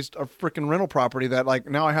with one of these freaking rental property that like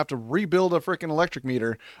now I have to rebuild a freaking electric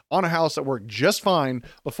meter on a house that worked just fine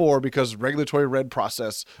before because regulatory red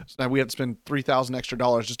process. So now we had to spend $3,000 extra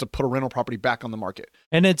just to put a rental property back on the market.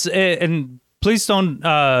 And please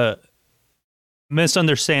don't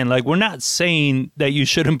misunderstand. Like, we're not saying that you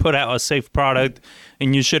shouldn't put out a safe product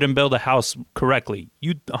and you shouldn't build a house correctly.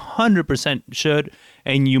 You 100% should,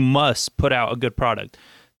 and you must put out a good product.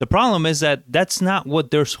 The problem is that that's not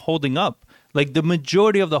what they're holding up. Like, the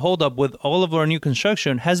majority of the holdup with all of our new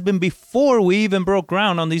construction has been before we even broke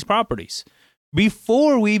ground on these properties,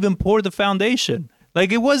 before we even poured the foundation.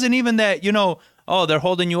 Like, it wasn't even that, oh, they're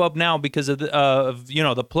holding you up now because of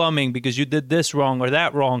the plumbing, because you did this wrong or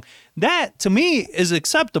that wrong. That, to me, is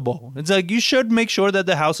acceptable. It's like, you should make sure that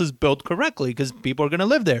the house is built correctly because people are going to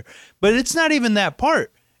live there. But it's not even that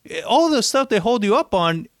part. All the stuff they hold you up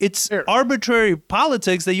on, it's arbitrary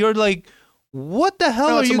politics that you're like, what the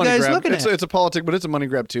hell are you guys looking at? It's a politic, but it's a money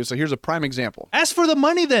grab too. So here's a prime example. Ask for the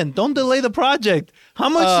money then. Don't delay the project. How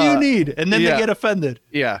much do you need? And then they get offended.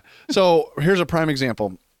 Yeah. So here's a prime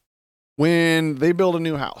example. When they build a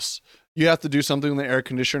new house, you have to do something in the air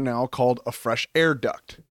conditioner now called a fresh air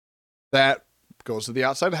duct. That goes to the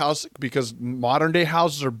outside of the house because modern day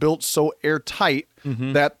houses are built so airtight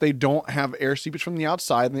that they don't have air seepage from the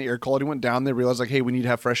outside, and the air quality went down. They realized like, hey, we need to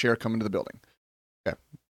have fresh air come into the building. Okay,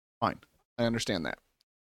 fine. I understand that.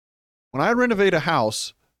 When I renovate a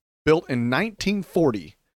house built in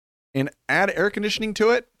 1940 and add air conditioning to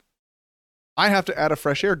it, I have to add a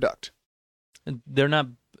fresh air duct. They're not,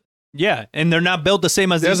 and they're not built the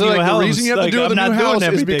same as these new houses. The reason you have to do it with a new house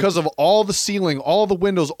is because of all the ceiling, all the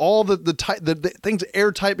windows, all the things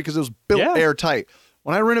airtight because it was built airtight.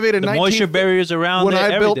 When I renovated the moisture barriers around when it,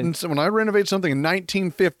 I built everything. when I renovated something in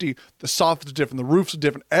 1950, the soffit is different, the roof's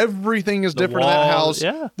different, everything is The different in that walls, house.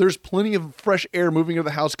 yeah. There's plenty of fresh air moving into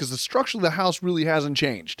the house because the structure of the house really hasn't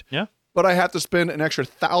changed. Yeah. But I have to spend an extra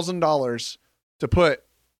 $1,000 to put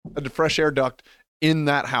a fresh air duct in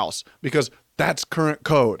that house because that's current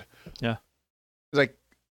code. Yeah. It's like,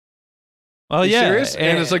 Oh, you yeah. serious?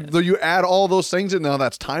 And it's like you add all those things in. Now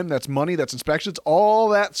that's time, that's money, that's inspections, all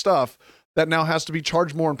that stuff that now has to be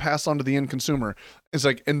charged more and passed on to the end consumer. It's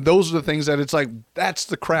like, and those are the things that it's like, that's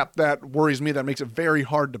the crap that worries me, that makes it very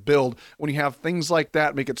hard to build when you have things like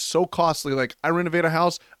that make it so costly. Like, I renovate a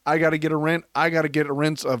house, I got to get a rent. I got to get a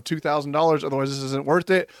rent of $2,000. Otherwise this isn't worth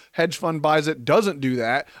it. Hedge fund buys it, doesn't do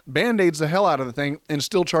that. Band-aids the hell out of the thing and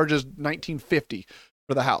still charges $1,950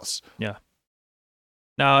 for the house. Yeah.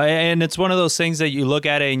 No, and it's one of those things that you look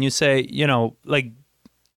at it and you say, you know, like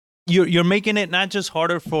you're making it not just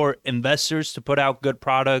harder for investors to put out good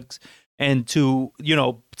products and to, you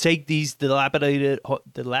know, take these dilapidated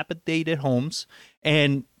homes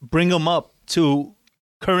and bring them up to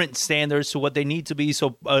current standards, to what they need to be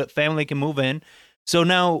so a family can move in. So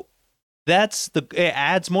now it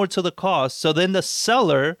adds more to the cost. So then the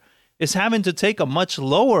seller is having to take a much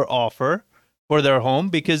lower offer for their home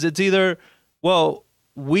because it's either, well,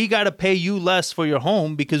 we got to pay you less for your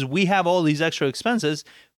home because we have all these extra expenses.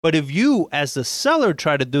 But if you, as the seller,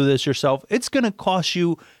 try to do this yourself, it's going to cost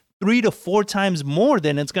you 3 to 4 times more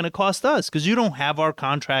than it's going to cost us because you don't have our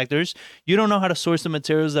contractors. You don't know how to source the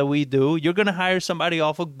materials that we do. You're going to hire somebody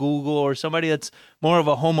off of Google or somebody that's more of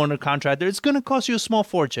a homeowner contractor. It's going to cost you a small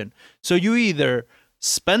fortune. So you either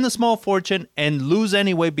spend the small fortune and lose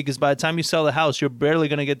anyway because by the time you sell the house, you're barely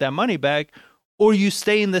going to get that money back, or you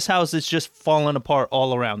stay in this house that's just falling apart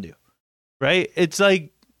all around you, right? It's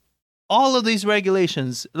like all of these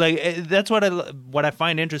regulations, like that's what I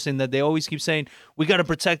find interesting, that they always keep saying, we got to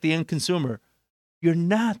protect the end consumer. You're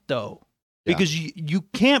not, though, because you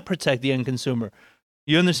can't protect the end consumer.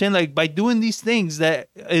 You understand? Like, by doing these things, that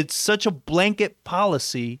it's such a blanket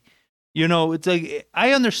policy, you know, it's like,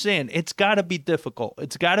 I understand it's got to be difficult.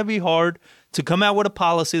 It's got to be hard to come out with a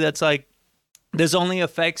policy that's like, this only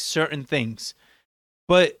affects certain things.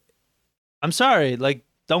 But I'm sorry, like,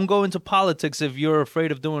 don't go into politics if you're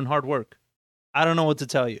afraid of doing hard work. I don't know what to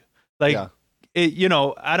tell you. Like, you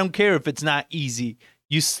know, I don't care if it's not easy.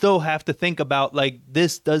 You still have to think about, like,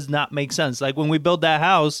 this does not make sense. Like, when we built that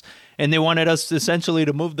house and they wanted us essentially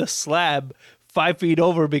to move the slab 5 feet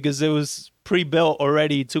over because it was pre-built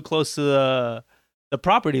already too close to the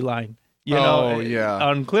property line, you know,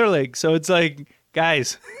 on Clear Lake. So it's like,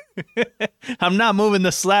 guys, I'm not moving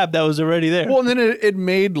the slab that was already there. Well, and then it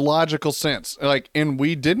made logical sense. Like, and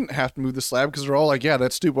we didn't have to move the slab because we're all like, yeah,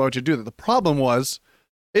 that's stupid. Why would you do that? The problem was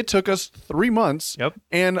it took us 3 months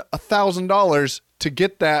and $1,000 to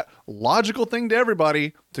get that logical thing to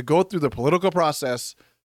everybody to go through the political process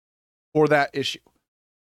for that issue.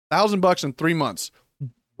 $1,000 in 3 months.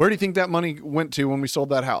 Where do you think that money went to when we sold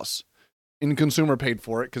that house? And consumer paid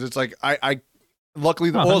for it because it's like, luckily,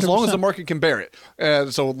 as long as the market can bear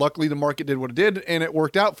it. So luckily the market did what it did and it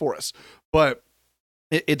worked out for us. But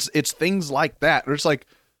it's things like that. It's like,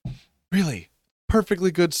 really,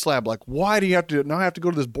 perfectly good slab. Like, why do you have to, now I have to go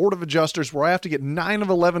to this board of adjusters where I have to get 9 of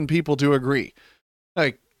 11 people to agree?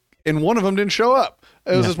 Like, and one of them didn't show up.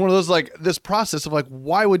 It was just one of those, like, this process of like,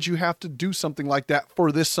 why would you have to do something like that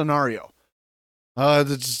for this scenario?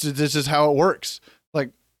 This is how it works.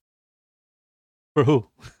 Like, for who?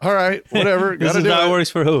 All right, whatever. This is how it works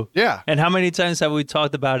for who? Yeah. And how many times have we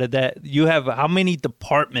talked about it, that you have how many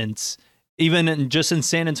departments, even just in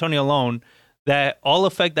San Antonio alone, that all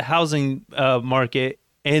affect the housing market,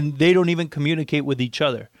 and they don't even communicate with each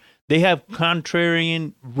other. They have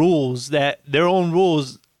contrarian rules that their own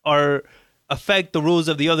rules affect the rules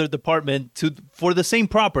of the other department for the same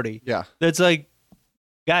property. Yeah. That's like,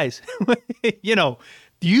 guys, you know,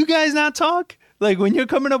 do you guys not talk? Like, when you're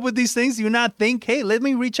coming up with these things, do you not think, hey, let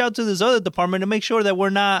me reach out to this other department to make sure that we're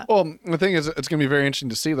not... Well, the thing is, it's going to be very interesting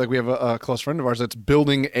to see. Like, we have a close friend of ours that's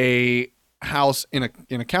building a house in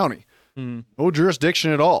a county. No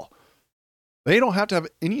jurisdiction at all. They don't have to have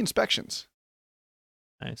any inspections.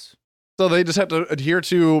 Nice. So they just have to adhere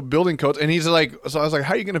to building codes. And he's like, so I was like,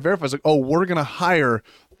 how are you going to verify? I was like, oh, we're going to hire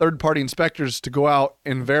third-party inspectors to go out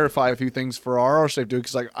and verify a few things for our safety.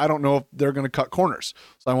 Because, like, I don't know if they're going to cut corners.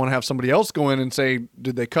 So I want to have somebody else go in and say,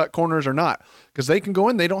 did they cut corners or not? Because they can go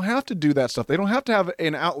in. They don't have to do that stuff. They don't have to have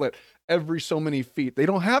an outlet every so many feet. They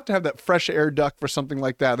don't have to have that fresh air duct for something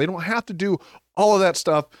like that. They don't have to do all of that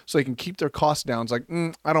stuff so they can keep their costs down. It's like,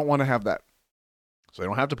 I don't want to have that. So they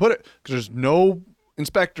don't have to put it because there's no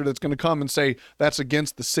inspector that's going to come and say that's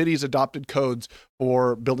against the city's adopted codes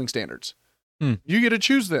for building standards. You get to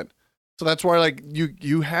choose then. So that's why like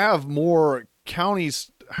you have more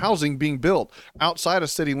counties housing being built outside of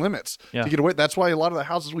city limits to get away. That's why a lot of the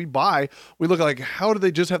houses we buy, we look like, how do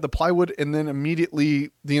they just have the plywood and then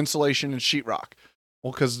immediately the insulation and sheetrock?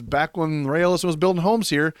 Well, because back when Ray Ellison was building homes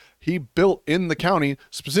here, he built in the county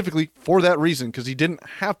specifically for that reason, because he didn't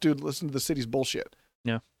have to listen to the city's bullshit.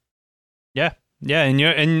 Yeah.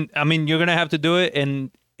 And I mean, you're gonna have to do it, and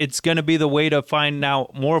it's gonna be the way to find now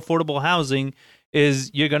more affordable housing. Is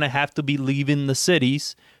you're gonna have to be leaving the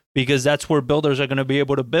cities, because that's where builders are gonna be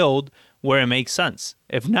able to build where it makes sense.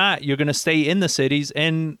 If not, you're gonna stay in the cities,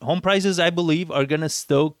 and home prices, I believe, are gonna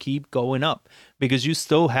still keep going up because you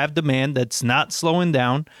still have demand that's not slowing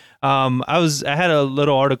down. I had a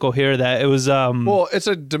little article here that it was well, it's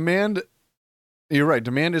a demand. You're right.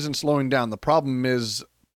 Demand isn't slowing down. The problem is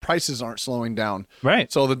prices aren't slowing down.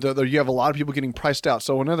 right. So you have a lot of people getting priced out.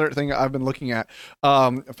 So another thing I've been looking at,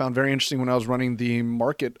 I found very interesting when I was running the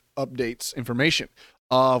market updates information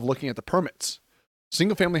of looking at the permits.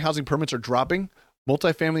 Single family housing permits are dropping.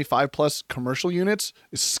 Multifamily 5+ commercial units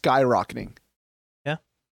is skyrocketing. Yeah.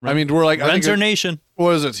 I mean, we're like, Renter Nation.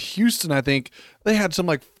 What is it? Houston, I think they had some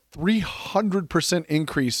like 300%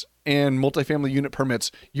 increase in multifamily unit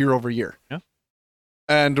permits year over year. Yeah.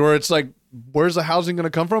 And where it's like, where's the housing going to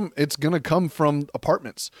come from? It's going to come from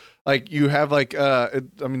apartments. Like you have like,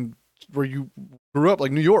 where you grew up,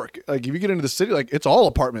 like New York, like if you get into the city, like it's all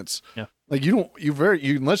apartments. Yeah. Like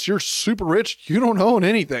unless you're super rich, you don't own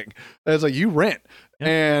anything. It's like you rent. Yeah.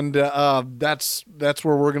 And that's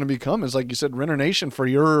where we're going to become, is like you said, Renter Nation for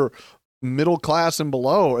your middle class and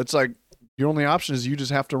below. It's like your only option is you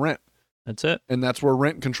just have to rent. That's it. And that's where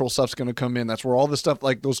rent control stuff's going to come in. That's where all this stuff,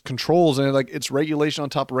 like those controls, and like it's regulation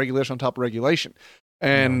on top of regulation on top of regulation.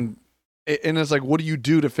 And it's like, what do you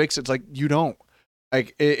do to fix it? It's like, you don't.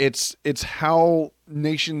 Like it's how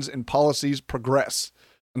nations and policies progress.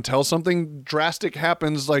 Until something drastic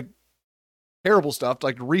happens, like terrible stuff,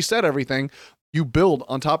 like reset everything, you build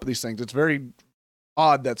on top of these things. It's very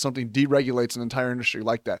odd that something deregulates an entire industry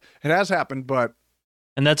like that. It has happened, but.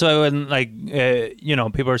 And that's why when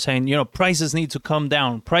people are saying, prices need to come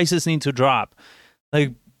down, prices need to drop.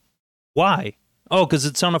 Like, why? Oh, because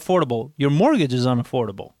it's unaffordable. Your mortgage is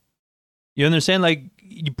unaffordable. You understand? Like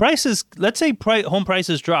prices, let's say home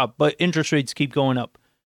prices drop, but interest rates keep going up.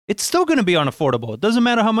 It's still going to be unaffordable. It doesn't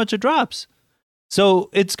matter how much it drops. So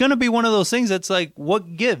it's going to be one of those things that's like,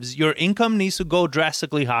 what gives? Your income needs to go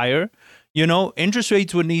drastically higher. Interest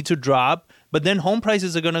rates would need to drop, but then home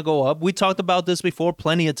prices are going to go up. We talked about this before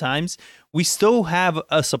plenty of times. We still have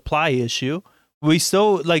a supply issue. We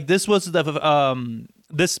still, like, this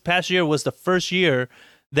past year was the first year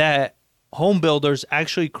that home builders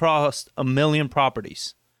actually crossed 1 million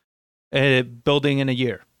properties building in a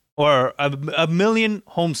year. Or a million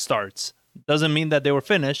home starts. Doesn't mean that they were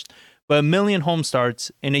finished, but 1 million home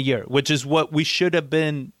starts in a year, which is what we should have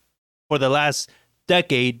been for the last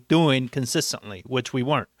decade doing consistently, which we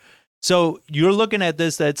weren't. So you're looking at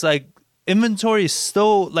this, that's like inventory is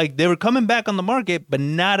still, like, they were coming back on the market, but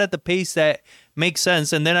not at the pace that makes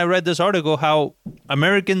sense. And then I read this article how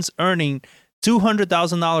Americans earning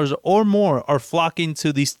 $200,000 or more are flocking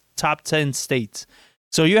to these top 10 states.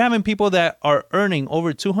 So you're having people that are earning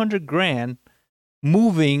over $200,000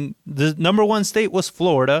 moving. The number one state was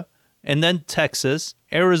Florida, and then Texas,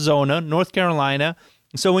 Arizona, North Carolina.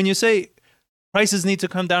 So when you say prices need to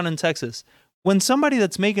come down in Texas, when somebody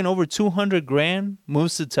that's making over $200,000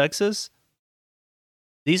 moves to Texas,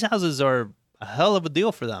 these houses are a hell of a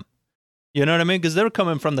deal for them. You know what I mean? Because they're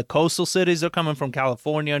coming from the coastal cities. They're coming from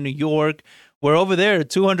California, New York, where over there,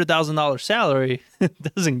 $200,000 salary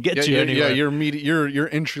doesn't get you anywhere. Yeah, your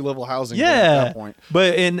entry level housing. Yeah, at that point.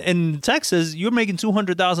 But in Texas, you're making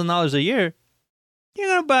 $200,000 a year. You're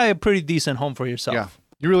gonna buy a pretty decent home for yourself. Yeah,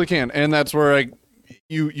 you really can, and that's where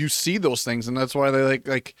you see those things, and that's why they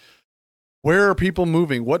like. Where are people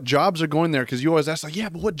moving? What jobs are going there? Because you always ask, like, yeah,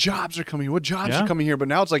 but what jobs are coming? What jobs are coming here? But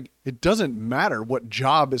now it's like, it doesn't matter what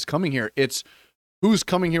job is coming here. It's who's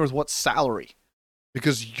coming here with what salary.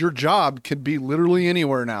 Because your job could be literally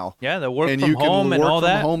anywhere now. Yeah, the work from home and all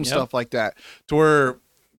that. And home stuff like that. To where,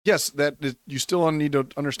 yes, you still need to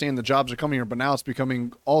understand the jobs are coming here, but now it's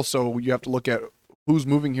becoming also, you have to look at who's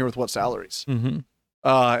moving here with what salaries. Mm-hmm.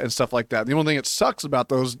 And stuff like that. The only thing that sucks about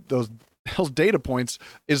those data points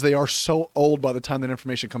is they are so old by the time that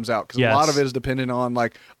information comes out, because a lot of it is dependent on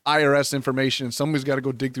like IRS information, and somebody's got to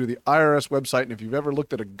go dig through the IRS website. And if you've ever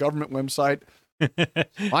looked at a government website,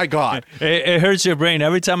 My God. It hurts your brain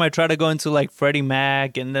every time I try to go into like Freddie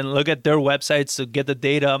Mac and then look at their websites to get the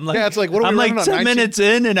data. I'm like, Yeah, it's like, what are we I'm like running on 10 minutes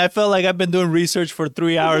in, and I felt like I've been doing research for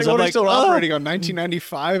 3 hours. Like, I'm what are we like, still oh, operating on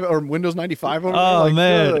 1995 or Windows 95 over there? oh Like,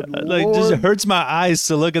 man, good like Lord. just hurts my eyes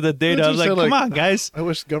to look at the data. I was just like, said, come like, on, guys. I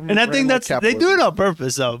wish government. And I ran think like they do capitalism. it on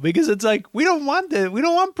purpose though, because it's like we don't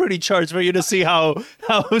want pretty charts for you to see how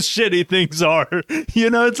shitty things are. You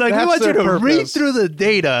know, it's like we That's want you their to read purpose. through the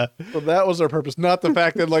data. Well, that was their purpose, not the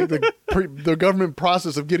fact that like the government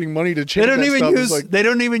process of getting money to change. They don't that even stuff is use like, they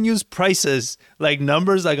don't even use prices like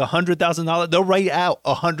numbers like $100,000. They'll write out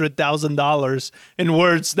 $100,000 in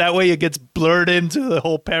words. That way it gets blurred into the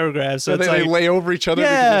whole paragraph. So it's they like lay over each other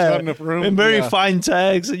because yeah, there's not enough room. and very Yeah. fine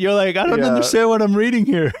text. And you're like, I don't Yeah. understand what I'm reading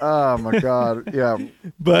here. Oh my God. Yeah.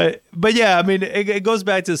 But yeah, I mean, it goes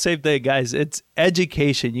back to the same thing, guys. It's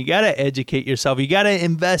education. You got to educate yourself. You got to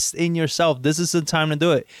invest in yourself. This is the time to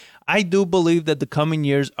do it. I do believe that the coming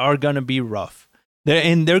years are going to be rough.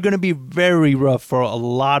 They're going to be very rough for a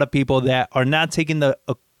lot of people that are not taking the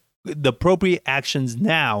appropriate actions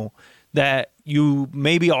now, that you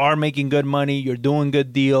maybe are making good money, you're doing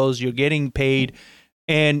good deals, you're getting paid.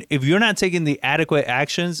 And if you're not taking the adequate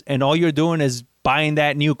actions and all you're doing is buying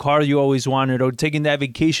that new car you always wanted or taking that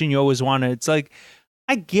vacation you always wanted, it's like,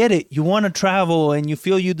 I get it. You want to travel and you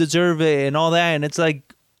feel you deserve it and all that. And it's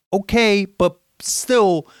like, okay, but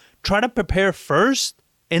still try to prepare first.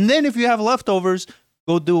 And then if you have leftovers,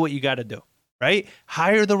 go do what you got to do, right?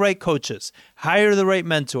 Hire the right coaches, hire the right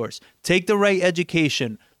mentors, take the right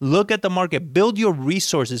education, look at the market, build your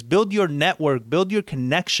resources, build your network, build your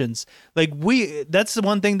connections. Like that's the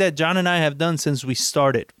one thing that John and I have done since we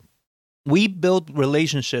started. We built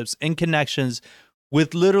relationships and connections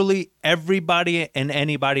with literally everybody and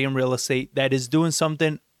anybody in real estate that is doing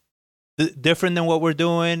something different than what we're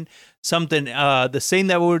doing, something the same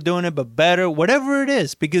that we're doing it, but better, whatever it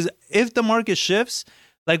is. Because if the market shifts,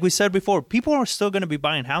 like we said before, people are still going to be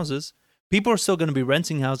buying houses. People are still going to be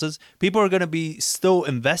renting houses. People are going to be still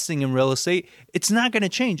investing in real estate. It's not going to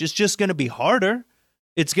change. It's just going to be harder.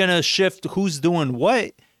 It's going to shift who's doing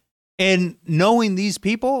what. And knowing these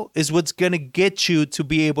people is what's going to get you to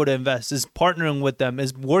be able to invest, is partnering with them,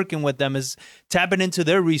 is working with them, is tapping into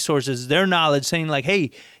their resources, their knowledge, saying like, hey,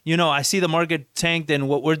 you know, I see the market tanked and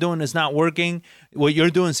what we're doing is not working. What you're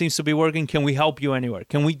doing seems to be working. Can we help you anywhere?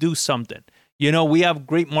 Can we do something? You know, we have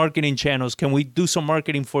great marketing channels. Can we do some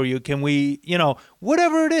marketing for you? Can we, you know,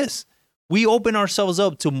 whatever it is, we open ourselves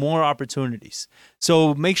up to more opportunities.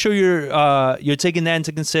 So make sure you're taking that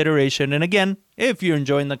into consideration. And again, if you're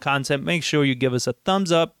enjoying the content, make sure you give us a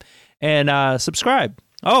thumbs up and subscribe.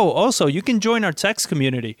 Oh, also, you can join our text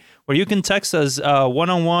community where you can text us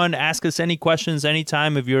one-on-one, ask us any questions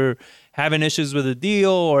anytime if you're having issues with a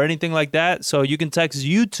deal or anything like that. So you can text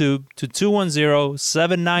YouTube to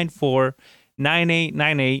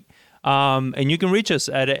 210-794-9898. And you can reach us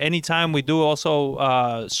at any time. We do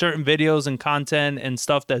also certain videos and content and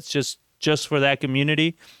stuff that's just for that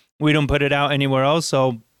community. We don't put it out anywhere else.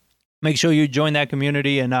 So make sure you join that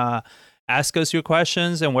community and ask us your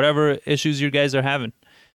questions and whatever issues you guys are having.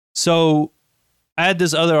 So I had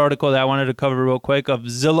this other article that I wanted to cover real quick of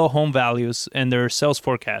Zillow Home Values and their sales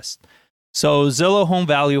forecast. So Zillow Home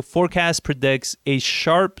Value forecast predicts a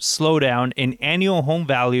sharp slowdown in annual home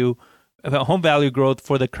value growth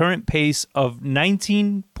for the current pace of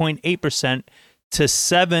 19.8% to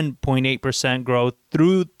 7.8% growth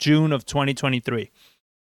through June of 2023.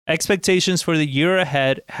 Expectations for the year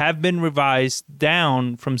ahead have been revised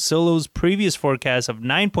down from Zillow's previous forecast of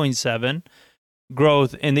 9.7%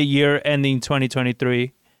 growth in the year ending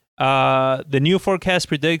 2023. The new forecast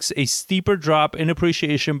predicts a steeper drop in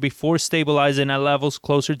appreciation before stabilizing at levels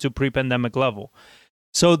closer to pre-pandemic level.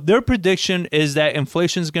 So their prediction is that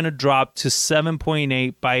inflation is going to drop to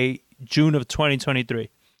 7.8 by June of 2023.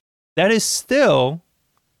 That is still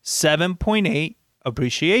 7.8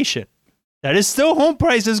 appreciation. That is still home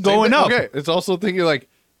prices going up. Okay, it's also thinking like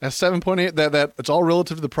that 7.8. That it's all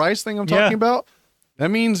relative to the price thing I'm talking about. That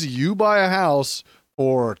means you buy a house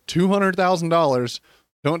for $200,000,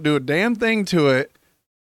 don't do a damn thing to it,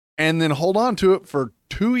 and then hold on to it for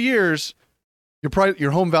 2 years.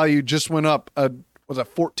 Your home value just went up. Was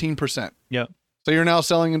that 14%? Yep. So you're now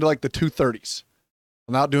selling into like the 230s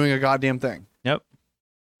without doing a goddamn thing. Yep.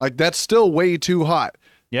 Like that's still way too hot.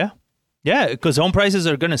 Yeah. Yeah, because home prices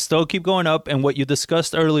are going to still keep going up. And what you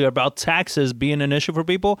discussed earlier about taxes being an issue for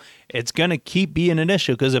people, it's going to keep being an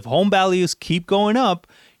issue. Because if home values keep going up,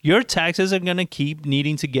 your taxes are going to keep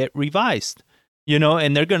needing to get revised, you know,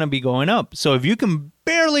 and they're going to be going up. So if you can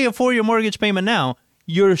barely afford your mortgage payment now,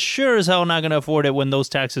 you're sure as hell not going to afford it when those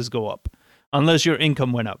taxes go up, unless your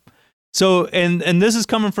income went up. So, and this is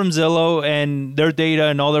coming from Zillow and their data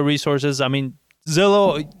and all their resources. I mean,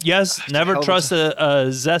 Zillow, yes, never trust a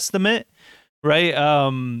Zestimate, right?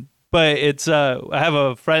 But it's I have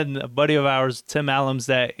a friend, a buddy of ours, Tim Allums,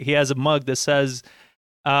 that he has a mug that says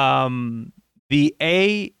the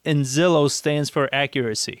A in Zillow stands for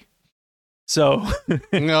accuracy. So,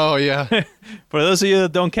 oh yeah, for those of you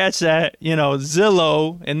that don't catch that,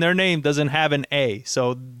 Zillow in their name doesn't have an A.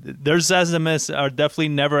 So their estimates are definitely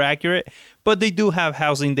never accurate, but they do have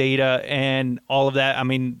housing data and all of that. I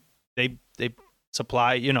mean, they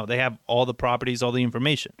supply, they have all the properties, all the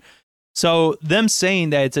information. So them saying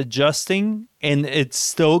that it's adjusting and it's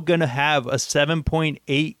still going to have a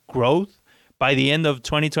 7.8 growth by the end of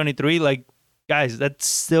 2023, like, guys, that's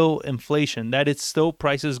still inflation. That it's still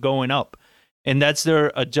prices going up. And that's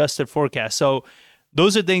their adjusted forecast. So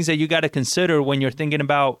those are things that you got to consider when you're thinking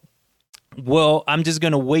about, well, I'm just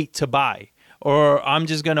going to wait to buy, or I'm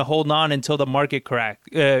just going to hold on until the market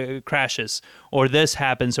crashes, or this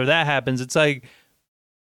happens or that happens. It's like,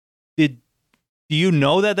 do you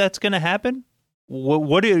know that that's going to happen?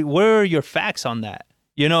 What are your facts on that?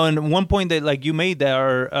 And one point that like you made that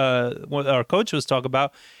our coach was talking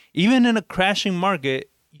about, even in a crashing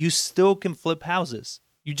market, you still can flip houses.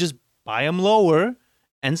 You just buy them lower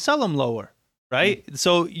and sell them lower, right? Mm-hmm.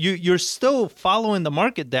 So you're still following the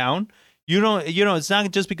market down. You don't, it's not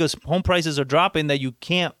just because home prices are dropping that you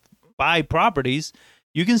can't buy properties.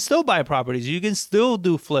 You can still buy properties. You can still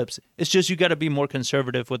do flips. It's just you got to be more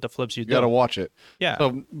conservative with the flips you do. You got to watch it. Yeah.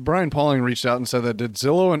 So Brian Pauling reached out and said that did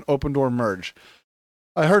Zillow and Opendoor merge?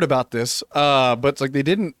 I heard about this, but it's like they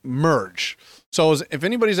didn't merge. So if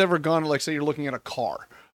anybody's ever gone, like say you're looking at a car,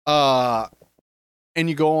 and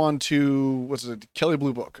you go on to, Kelley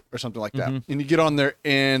Blue Book or something like that. Mm-hmm. And you get on there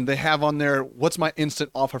and they have on there, what's my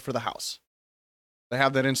instant offer for the house? They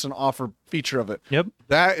have that instant offer feature of it. Yep.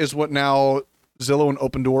 That is what now Zillow and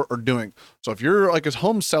Opendoor are doing. So if you're like a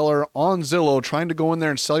home seller on Zillow trying to go in there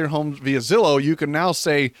and sell your home via Zillow, you can now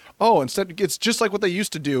say, instead, it's just like what they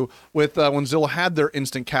used to do with when Zillow had their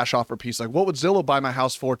instant cash offer piece. Like, what would Zillow buy my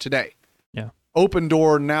house for today? Yeah.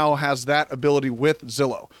 Opendoor now has that ability with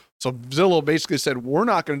Zillow. So Zillow basically said, we're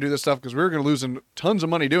not going to do this stuff because we're going to lose tons of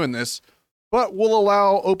money doing this, but we'll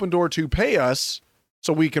allow Opendoor to pay us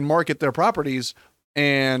so we can market their properties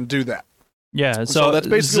and do that. Yeah, so that's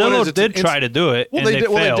basically Zillow did try to do it. Well, they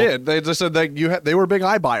did. They just said that they were a big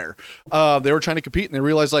iBuyer. They were trying to compete, and they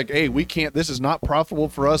realized like, hey, we can't. This is not profitable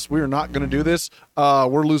for us. We are not going to do this.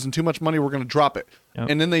 We're losing too much money. We're going to drop it. Yep.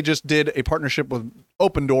 And then they just did a partnership with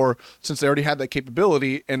Opendoor since they already had that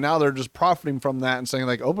capability, and now they're just profiting from that and saying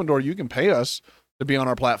like, Opendoor, you can pay us to be on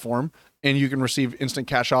our platform, and you can receive instant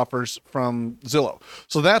cash offers from Zillow.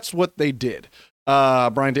 So that's what they did.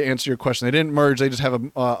 Brian, to answer your question, they didn't merge. They just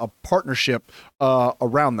have a partnership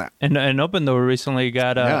around that. And Opendoor recently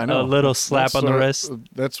got a little slap on the wrist.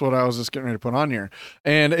 That's what I was just getting ready to put on here.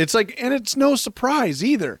 And it's like, and it's no surprise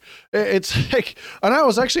either. It's like, and I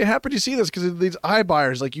was actually happy to see this because these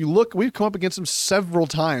iBuyers, like we've come up against them several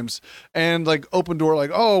times, and like Opendoor,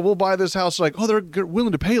 like, oh, we'll buy this house. Like, oh, they're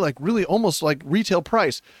willing to pay like really almost like retail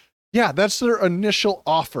price. Yeah, that's their initial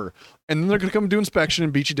offer. And then they're going to come do inspection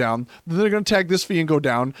and beat you down. Then they're going to tag this fee and go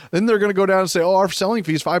down. Then they're going to go down and say, oh, our selling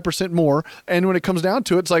fee is 5% more. And when it comes down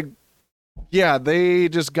to it, it's like, yeah, they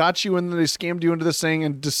just got you and then they scammed you into this thing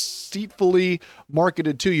and deceitfully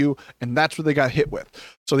marketed to you. And that's what they got hit with.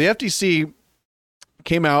 So the FTC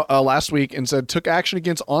came out last week and said took action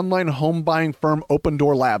against online home buying firm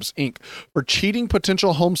Opendoor Labs Inc. for cheating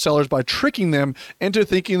potential home sellers by tricking them into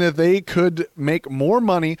thinking that they could make more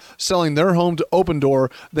money selling their home to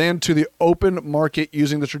Opendoor than to the open market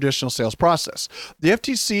using the traditional sales process. The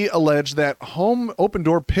FTC alleged that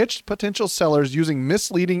Opendoor pitched potential sellers using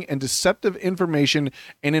misleading and deceptive information,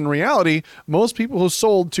 and in reality, most people who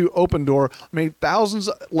sold to Opendoor made thousands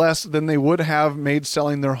less than they would have made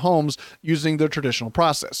selling their homes using the traditional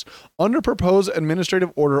process. Under proposed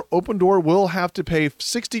administrative order, Opendoor will have to pay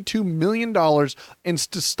 $62 million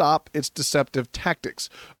to stop its deceptive tactics.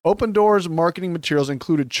 Opendoor's marketing materials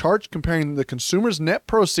included charts comparing the consumer's net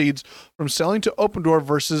proceeds from selling to Opendoor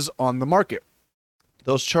versus on the market.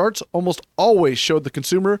 Those charts almost always showed the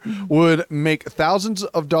consumer would make thousands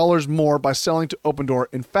of dollars more by selling to Opendoor.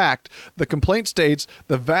 In fact, the complaint states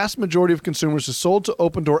the vast majority of consumers who sold to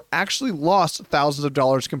Opendoor actually lost thousands of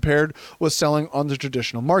dollars compared with selling on the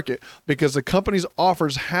traditional market because the company's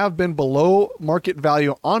offers have been below market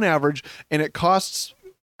value on average, and it costs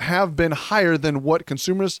have been higher than what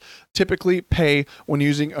consumers typically pay when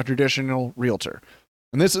using a traditional realtor.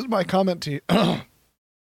 And this is my comment to you.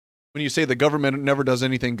 When you say the government never does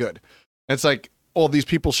anything good. It's like, oh, these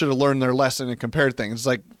people should have learned their lesson and compared things. It's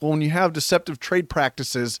like, well, when you have deceptive trade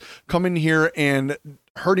practices come in here and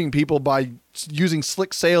hurting people by using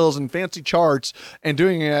slick sales and fancy charts and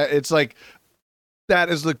doing it, it's like, that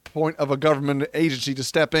is the point of a government agency to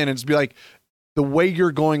step in and just be like, the way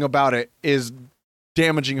you're going about it is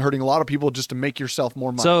damaging, hurting a lot of people just to make yourself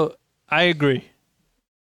more money. So I agree.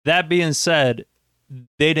 That being said,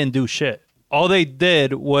 they didn't do shit. All they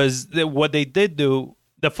did was what they did do.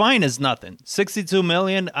 The fine is nothing. $62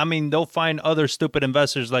 million. I mean, they'll find other stupid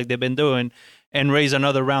investors like they've been doing and raise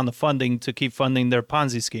another round of funding to keep funding their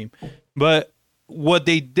Ponzi scheme. But what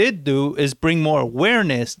they did do is bring more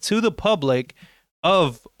awareness to the public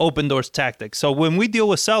of Open Door's tactics. So when we deal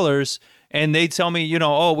with sellers and they tell me,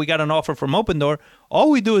 oh, we got an offer from Open Door,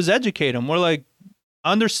 all we do is educate them. We're like,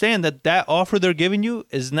 understand that offer they're giving you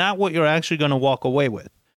is not what you're actually going to walk away with.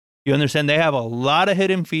 You understand? They have a lot of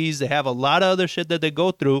hidden fees. They have a lot of other shit that they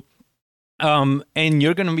go through. And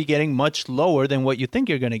you're going to be getting much lower than what you think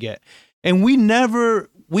you're going to get. And we never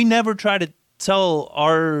try to tell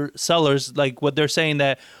our sellers like what they're saying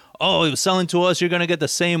that, oh, selling to us, you're going to get the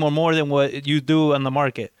same or more than what you do on the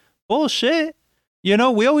market. Bullshit. We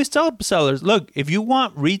always tell sellers, look, if you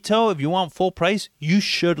want retail, if you want full price, you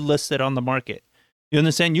should list it on the market. You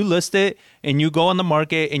understand? You list it and you go on the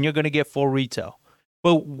market and you're going to get full retail.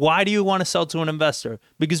 But why do you want to sell to an investor?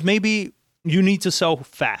 Because maybe you need to sell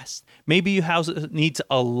fast. Maybe your house needs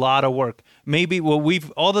a lot of work. Maybe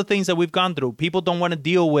all the things that we've gone through, people don't want to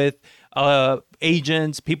deal with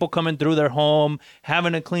agents, people coming through their home,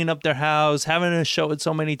 having to clean up their house, having to show it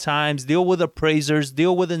so many times, deal with appraisers,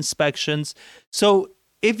 deal with inspections. So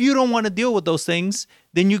if you don't want to deal with those things,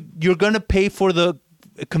 then you're going to pay for the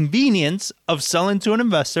convenience of selling to an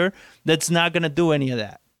investor that's not going to do any of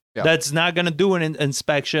that. Yeah. That's not going to do an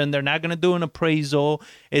inspection. They're not going to do an appraisal.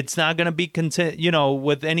 It's not going to be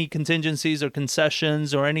with any contingencies or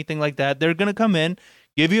concessions or anything like that. They're going to come in,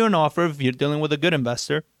 give you an offer if you're dealing with a good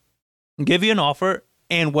investor, give you an offer,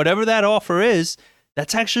 and whatever that offer is,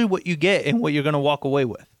 that's actually what you get and what you're going to walk away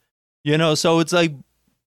with. So it's like,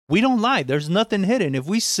 we don't lie. There's nothing hidden. If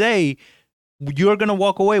we say you're going to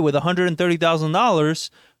walk away with $130,000,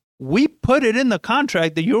 we put it in the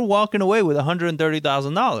contract that you're walking away with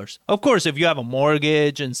 $130,000. Of course, if you have a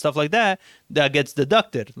mortgage and stuff like that, that gets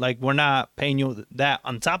deducted. Like, we're not paying you that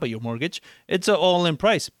on top of your mortgage. It's an all-in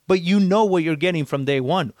price. But you know what you're getting from day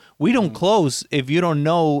one. We don't close if you don't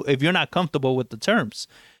know, if you're not comfortable with the terms.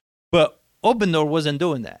 But Open Door wasn't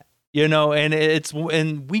doing that.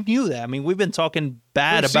 And we knew that. I mean, we've been talking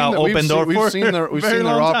bad about Open Door for we've seen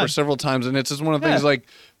their offer several times, and it's just one of the things like,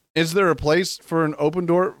 is there a place for an Open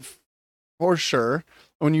Door? For sure.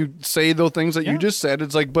 When you say those things that you just said,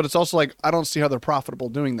 it's like, but it's also like, I don't see how they're profitable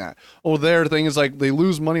doing that. Oh, their thing is like, they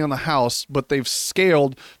lose money on the house, but they've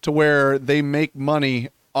scaled to where they make money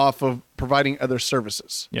off of providing other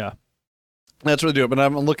services. Yeah. That's what they do. But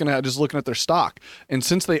I'm looking at their stock. And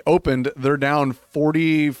since they opened, they're down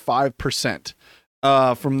 45%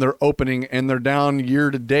 from their opening, and they're down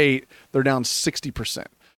year to date, they're down 60%.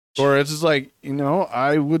 Or it's just like,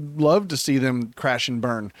 I would love to see them crash and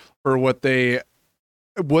burn for what they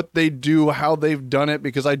do, how they've done it,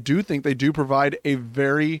 because I do think they do provide a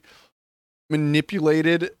very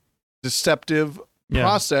manipulated, deceptive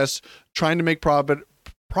process, trying to make profit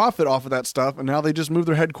off of that stuff. And now they just moved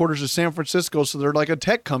their headquarters to San Francisco, so they're like a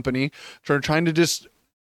tech company trying to just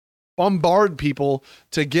bombard people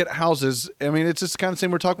to get houses. I mean, it's just kind of the same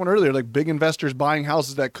we were talking about earlier, like big investors buying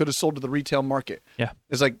houses that could have sold to the retail market. Yeah.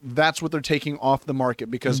 It's like, that's what they're taking off the market,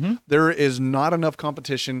 because there is not enough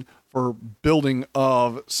competition for building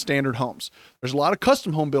of standard homes. There's a lot of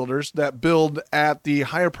custom home builders that build at the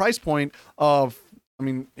higher price point of,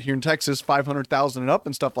 here in Texas, 500,000 and up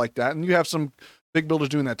and stuff like that. And you have some big builders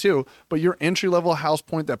doing that too, but your entry level house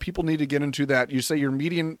point that people need to get into, that you say your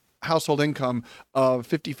median household income of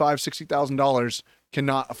 $55,000, $60,000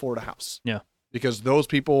 cannot afford a house. Yeah. Because those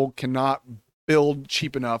people cannot build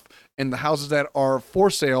cheap enough, and the houses that are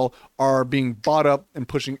for sale are being bought up and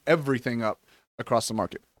pushing everything up across the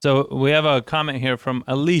market. So we have a comment here from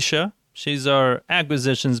Alicia. She's our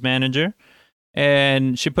acquisitions manager.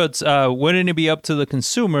 And she puts, wouldn't it be up to the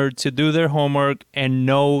consumer to do their homework and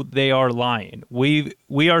know they are lying? We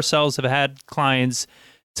ourselves have had clients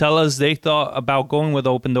tell us they thought about going with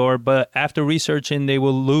Open Door, but after researching, they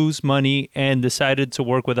will lose money and decided to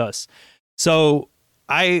work with us. So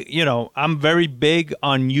I'm very big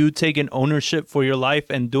on you taking ownership for your life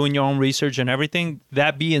and doing your own research and everything.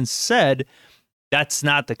 That being said, that's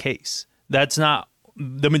not the case. That's not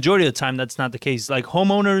the majority of the time. That's not the case. Like,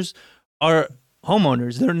 homeowners are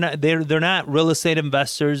homeowners. They're not real estate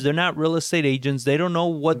investors. They're not real estate agents. They don't know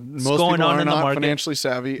what's going on in the market. Financially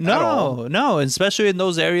savvy at all. No, especially in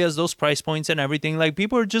those areas, those price points and everything. Like,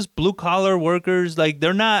 people are just blue collar workers. Like,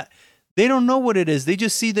 they don't know what it is. They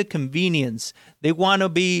just see the convenience. They want to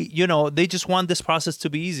be, they just want this process to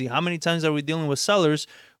be easy. How many times are we dealing with sellers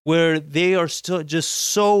where they are still just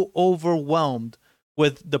so overwhelmed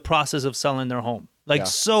with the process of selling their home? Like,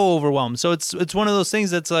 so overwhelmed. So it's one of those things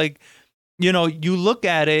that's like, you look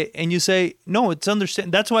at it and you say, no, it's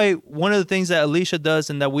understand. That's why one of the things that Alicia does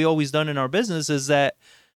and that we always done in our business is that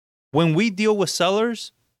when we deal with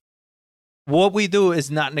sellers, what we do is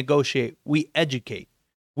not negotiate. We educate.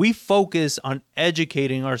 We focus on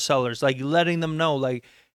educating our sellers, like letting them know, like,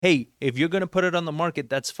 hey, if you're going to put it on the market,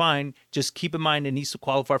 that's fine. Just keep in mind it needs to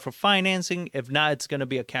qualify for financing. If not, it's going to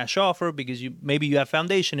be a cash offer because maybe you have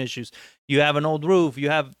foundation issues. You have an old roof. You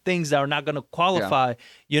have things that are not going to qualify.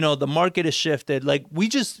 Yeah. The market is shifted. Like, we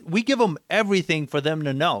give them everything for them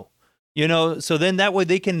to know, so then that way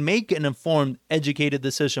they can make an informed, educated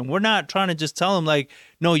decision. We're not trying to just tell them like,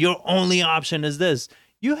 no, your only option is this.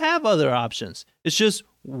 You have other options. It's just,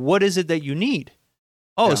 what is it that you need?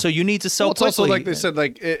 So you need to sell quickly. It's also like they said,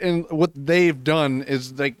 like, and what they've done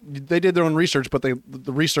is like they did their own research, but the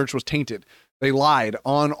research was tainted. They lied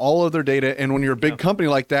on all of their data. And when you're a big company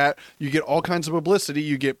like that, you get all kinds of publicity.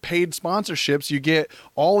 You get paid sponsorships. You get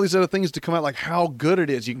all these other things to come out, like how good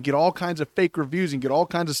it is. You can get all kinds of fake reviews. You can get all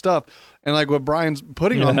kinds of stuff. And like what Brian's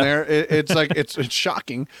putting on there, it's like, it's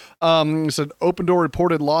shocking. It said Opendoor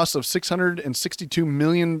reported loss of $662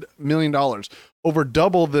 million, over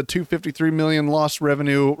double the $253 million lost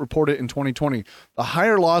revenue reported in 2020. The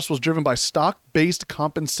higher loss was driven by stock-based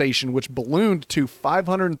compensation, which ballooned to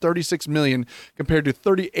 $536 million compared to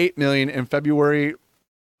 $38 million in February.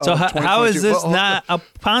 So how is this not a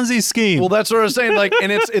Ponzi scheme? Well, that's what I was saying. Like,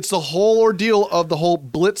 and it's the whole ordeal of the whole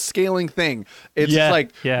blitz scaling thing. It's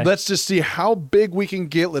let's just see how big we can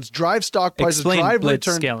get. Let's drive stock prices, drive blitz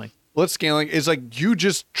return. Scaling. Blitz scaling is like you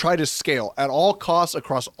just try to scale at all costs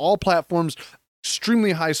across all platforms.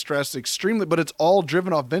 Extremely high stress, but it's all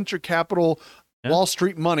driven off venture capital, Wall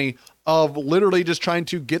Street money of literally just trying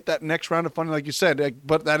to get that next round of funding, like you said.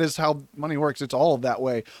 But that is how money works. It's all of that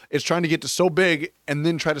way. It's trying to get to so big and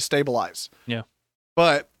then try to stabilize. Yeah.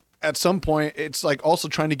 But at some point, it's like also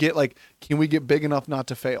trying to get like, can we get big enough not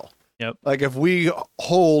to fail? Yep. Like if we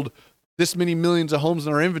hold this many millions of homes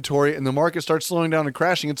in our inventory and the market starts slowing down and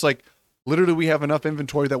crashing, it's like literally we have enough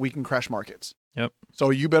inventory that we can crash markets. Yep.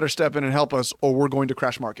 So you better step in and help us, or we're going to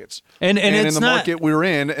crash markets. And in the market we're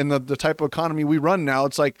in, and the type of economy we run now,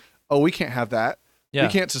 it's like, oh, we can't have that. Yeah.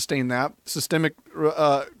 We can't sustain that systemic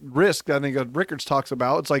risk. I think Rickards talks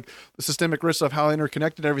about. It's like the systemic risk of how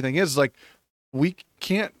interconnected everything is. Like we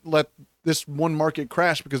can't let this one market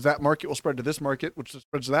crash because that market will spread to this market, which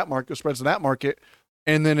spreads to that market, which spreads to that market.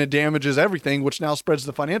 And then it damages everything, which now spreads to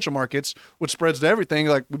the financial markets, which spreads to everything.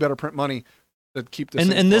 Like we better print money to keep this.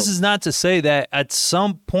 And this is not to say that at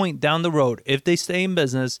some point down the road, if they stay in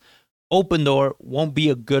business, Opendoor won't be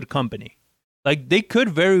a good company. Like they could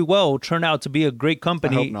very well turn out to be a great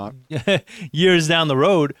company. I hope not. Years down the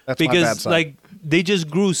road. That's because my bad side. Like they just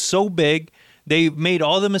grew so big. They made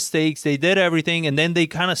all the mistakes. They did everything. And then they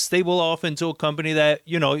kind of stable off into a company that,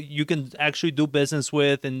 you can actually do business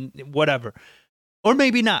with and whatever. Or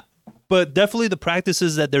maybe not. But definitely the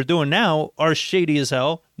practices that they're doing now are shady as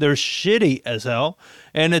hell. They're shitty as hell.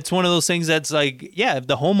 And it's one of those things that's like, if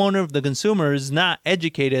the homeowner, if the consumer is not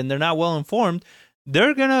educated and they're not well informed,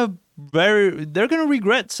 they're gonna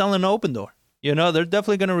regret selling Opendoor. They're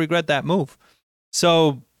definitely gonna regret that move.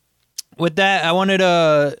 So with that, I wanted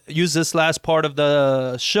to use this last part of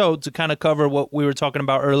the show to kind of cover what we were talking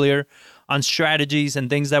about earlier on strategies and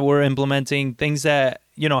things that we're implementing, things that,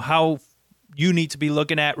 how you need to be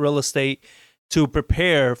looking at real estate to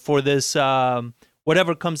prepare for this,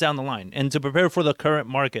 whatever comes down the line, and to prepare for the current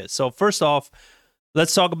market. So first off,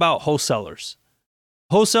 let's talk about wholesalers.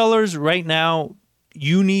 Wholesalers right now,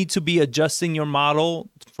 you need to be adjusting your model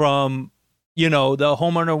from, the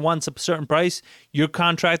homeowner wants a certain price, you're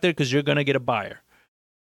contracted because you're going to get a buyer.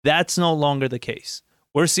 That's no longer the case.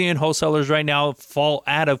 We're seeing wholesalers right now fall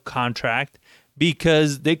out of contract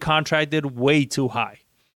because they contracted way too high.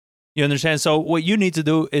 You understand? So what you need to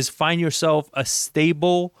do is find yourself a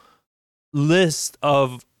stable list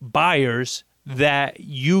of buyers that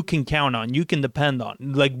you can count on, you can depend on,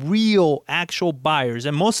 like real, actual buyers.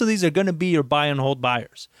 And most of these are going to be your buy and hold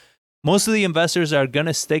buyers. Most of the investors that are going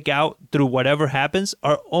to stick out through whatever happens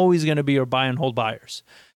are always going to be your buy and hold buyers.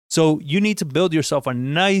 So you need to build yourself a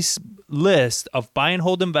nice list of buy and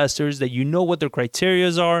hold investors that you know what their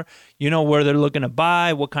criterias are, you know where they're looking to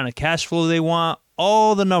buy, what kind of cash flow they want,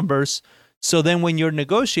 all the numbers. So then when you're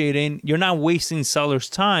negotiating, you're not wasting sellers'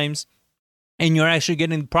 times and you're actually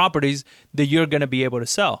getting properties that you're going to be able to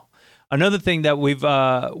sell. Another thing that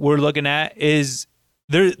we're looking at is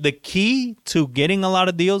the key to getting a lot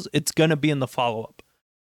of deals, it's going to be in the follow-up.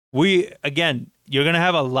 You're going to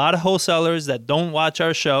have a lot of wholesalers that don't watch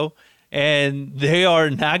our show, and they are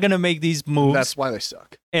not going to make these moves. That's why they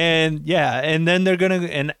suck. And then they're going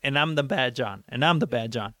to, and I'm the bad John. Nice.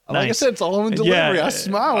 Like I said, it's all in delivery. I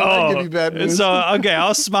smile when I give you bad news. So, okay,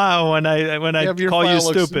 I'll smile when I call you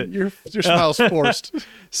stupid. Your smile's forced.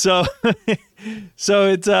 So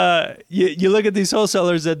it's you look at these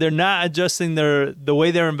wholesalers that they're not adjusting the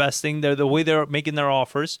way they're investing, the way they're making their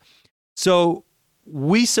offers. So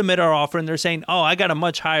we submit our offer and they're saying, "Oh, I got a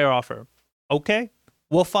much higher offer." Okay,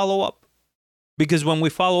 we'll follow up, because when we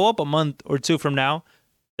follow up a month or two from now,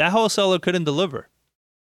 that wholesaler couldn't deliver.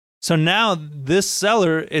 So now this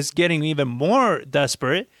seller is getting even more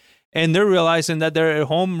desperate, and they're realizing that their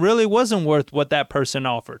home really wasn't worth what that person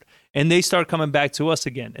offered. And they start coming back to us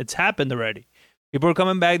again. It's happened already. People are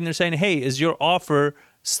coming back and they're saying, "Hey, is your offer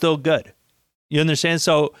still good?" You understand?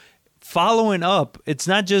 So following up, it's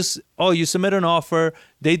not just, oh, you submit an offer,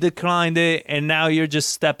 they declined it, and now you're just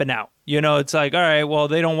stepping out. It's like, all right, well,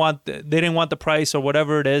 they didn't want the price or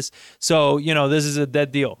whatever it is. So, this is a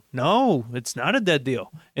dead deal. No, it's not a dead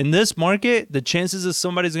deal. In this market, the chances that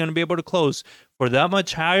somebody's going to be able to close for that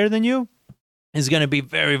much higher than you is going to be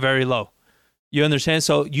very, very low. You understand?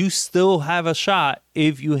 So you still have a shot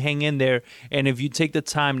if you hang in there and if you take the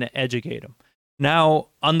time to educate them. Now,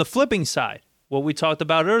 on the flipping side, what we talked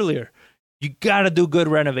about earlier, you got to do good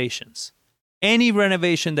renovations. Any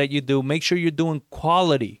renovation that you do, make sure you're doing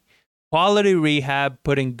quality rehab,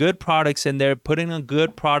 putting good products in there, putting a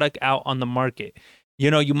good product out on the market.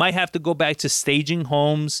 You might have to go back to staging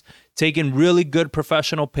homes, taking really good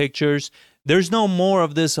professional pictures. There's no more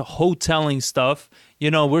of this hoteling stuff.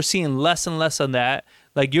 We're seeing less and less of that.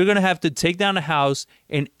 Like, you're going to have to take down a house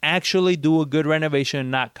and actually do a good renovation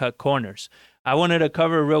and not cut corners. I wanted to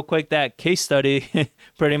cover real quick that case study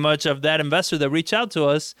pretty much of that investor that reached out to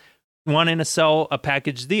us wanting to sell a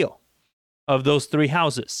package deal of those 3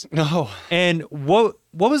 houses. No. And what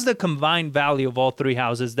was the combined value of all 3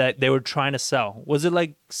 houses that they were trying to sell? Was it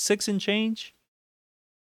like 6 and change?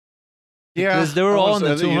 Yeah. Because they were all in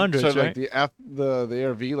the 200s, so right? Like the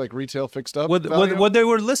ARV, like retail fixed up. What they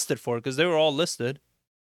were listed for, because they were all listed.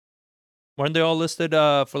 Weren't they all listed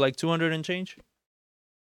for like 200 and change?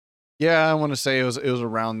 Yeah, I want to say it was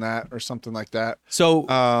around that or something like that. So,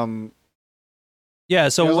 yeah,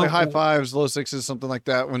 so it was like high 5s, low 6s, something like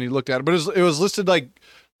that when you looked at it. But it was listed like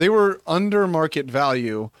they were under market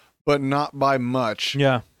value, but not by much.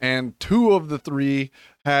 Yeah. And 2 of the 3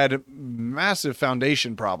 had massive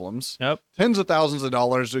foundation problems. Yep. Tens of thousands of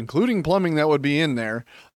dollars, including plumbing that would be in there.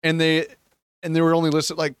 And they were only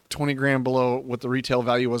listed like 20 grand below what the retail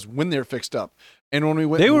value was when they're fixed up. And when we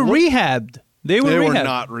went, they were rehabbed. They were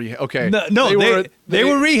not rehabbed. Okay. No, they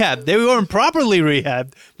were rehabbed. They weren't properly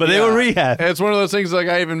rehabbed, but they were rehabbed. And it's one of those things, like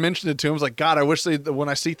I even mentioned it to him. I was like, God, I wish when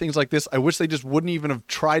I see things like this, I wish they just wouldn't even have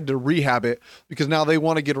tried to rehab it, because now they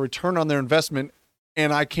want to get a return on their investment,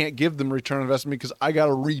 and I can't give them return on investment because I got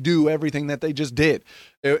to redo everything that they just did.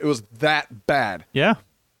 It was that bad. Yeah.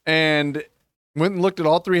 And went and looked at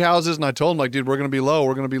all 3 houses, and I told him, like, dude, we're going to be low.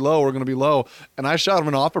 We're going to be low. We're going to be low. And I shot him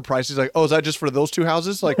an offer price. He's like, oh, is that just for those 2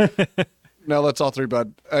 houses? Like, no, that's all 3,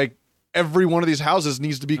 bud. Like, every one of these houses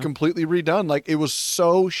needs to be completely redone. Like, it was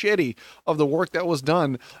so shitty of the work that was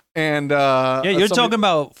done. And you're talking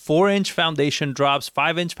about 4-inch foundation drops,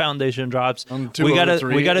 5-inch foundation drops. We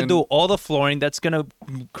gotta do all the flooring. That's gonna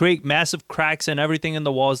create massive cracks and everything in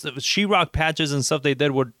the walls. The sheetrock patches and stuff they did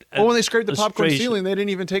were. Well, when they scraped the popcorn ceiling, they didn't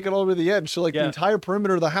even take it all the way to the edge. So the entire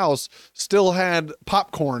perimeter of the house still had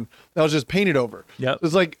popcorn that was just painted over. Yep.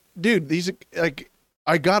 It's like, dude, these like.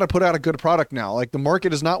 I got to put out a good product now. Like, the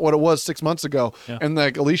market is not what it was 6 months ago. Yeah. And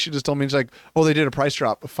like Alicia just told me, she's like, oh, they did a price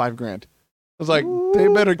drop of $5 grand. I was like, they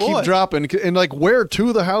better keep dropping. And like, where 2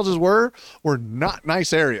 of the houses were not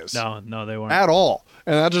nice areas. No, they weren't at all.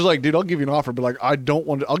 And I was just like, dude, I'll give you an offer, but like, I'll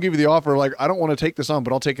give you the offer. Like, I don't want to take this on,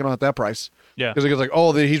 but I'll take it on at that price. Yeah. Because it was like,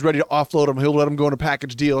 oh, he's ready to offload them. He'll let them go in a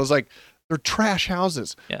package deal. It's like, they're trash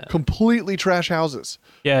houses. Yeah. Completely trash houses.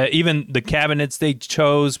 Yeah, even the cabinets they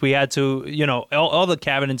chose, we had to, all the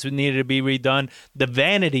cabinets needed to be redone. The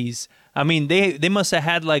vanities, I mean, they must have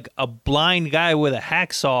had like a blind guy with a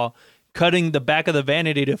hacksaw cutting the back of the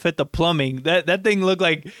vanity to fit the plumbing. That thing looked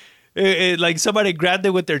like like somebody grabbed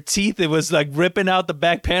it with their teeth. It was like ripping out the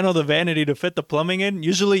back panel of the vanity to fit the plumbing in.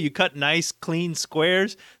 Usually you cut nice, clean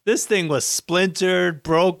squares. This thing was splintered,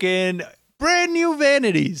 broken, brand new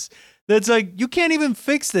vanities. That's like, you can't even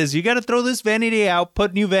fix this. You got to throw this vanity out,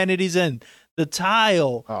 put new vanities in. The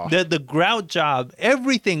tile, the grout job,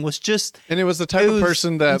 everything was just... And it was the type of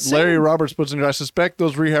person that insane. Larry Roberts puts in. I suspect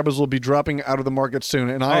those rehabbers will be dropping out of the market soon,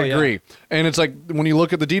 and I agree. Yeah. And it's like, when you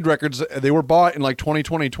look at the deed records, they were bought in like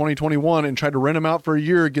 2020, 2021, and tried to rent them out for a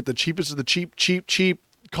year, get the cheapest of the cheap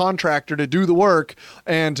contractor to do the work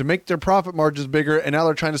and to make their profit margins bigger, and now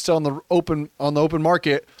they're trying to sell on the open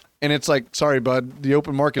market. And it's like, sorry, bud, the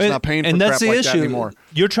open market's not paying for crap like that anymore.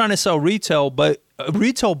 You're trying to sell retail, but a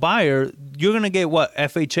retail buyer, you're going to get what?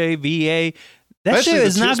 FHA, VA. That shit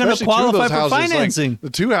is not going to qualify for financing. Like, the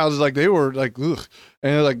two houses, like, they were like, ugh.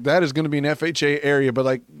 And they're like, that is going to be an FHA area, but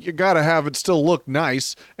like, you got to have it still look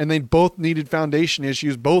nice. And they both needed foundation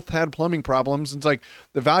issues. Both had plumbing problems. It's like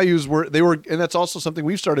the values were, and that's also something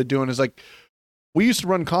we've started doing is like, we used to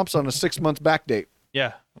run comps on a 6 month back date.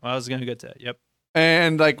 Yeah. Well, I was going to get to that. Yep.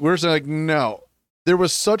 And like, we're saying like, no, there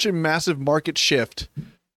was such a massive market shift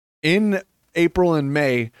in April and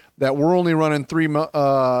May that we're only running 3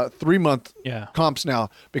 month comps now,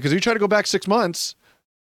 because if you try to go back 6 months,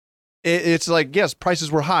 it's like, yes,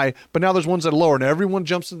 prices were high, but now there's ones that are lower. And everyone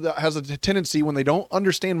has a tendency when they don't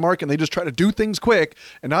understand market and they just try to do things quick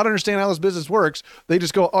and not understand how this business works. They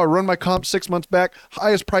just go, oh, run my comp 6 months back,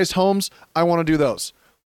 highest priced homes. I want to do those.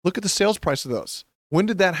 Look at the sales price of those. When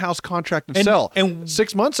did that house contract and sell? And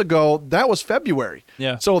 6 months ago, that was February.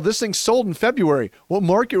 Yeah. So this thing sold in February. What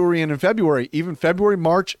market were we in February? Even February,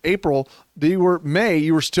 March, April, May,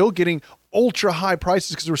 you were still getting ultra high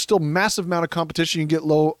prices because there was still massive amount of competition. You get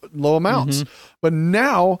low amounts. Mm-hmm. But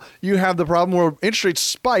now you have the problem where interest rates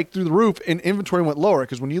spiked through the roof and inventory went lower.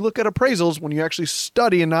 Because when you look at appraisals, when you actually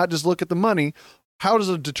study and not just look at the money, how's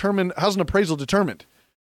an appraisal determined?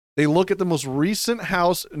 They look at the most recent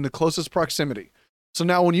house in the closest proximity. So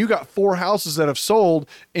now when you got 4 houses that have sold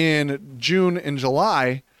in June and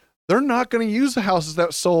July, they're not going to use the houses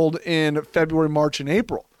that sold in February, March, and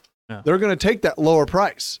April. Yeah. They're going to take that lower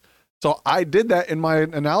price. So I did that in my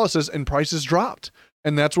analysis and prices dropped.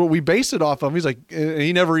 And that's what we base it off of. He's like,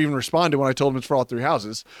 he never even responded when I told him it's for all 3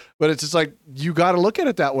 houses. But it's just like, you got to look at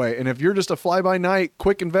it that way. And if you're just a fly-by-night,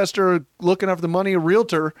 quick investor looking after the money, a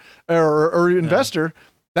realtor or investor,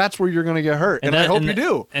 that's where you're going to get hurt. And I hope you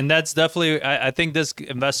do. And that's definitely, I think this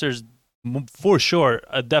investor's for sure,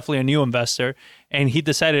 definitely a new investor. And he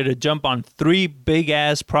decided to jump on 3 big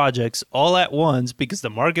ass projects all at once because the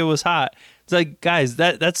market was hot. It's like, guys,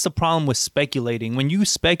 that's the problem with speculating. When you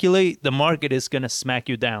speculate, the market is going to smack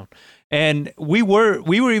you down. And we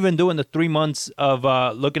were even doing the 3 months of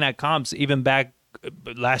looking at comps even back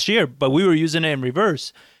last year, but we were using it in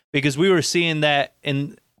reverse because we were seeing that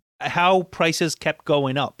in how prices kept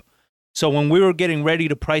going up. So when we were getting ready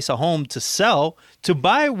to price a home to sell, to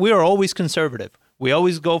buy, we are always conservative. We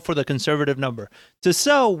always go for the conservative number. To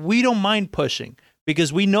sell, we don't mind pushing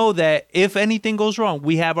because we know that if anything goes wrong,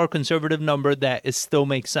 we have our conservative number that it still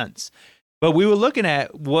makes sense. But we were looking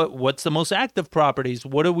at what's the most active properties?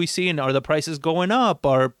 What are we seeing? Are the prices going up?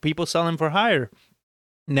 Are people selling for higher?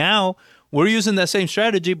 Now, we're using that same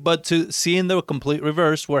strategy, but to seeing the complete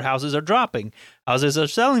reverse where houses are dropping. Houses are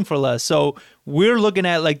selling for less. So we're looking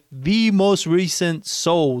at like the most recent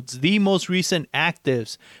solds, the most recent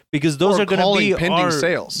actives, because those are going to be pending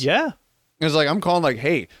sales. Yeah. It's like, I'm calling like,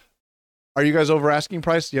 hey, are you guys over asking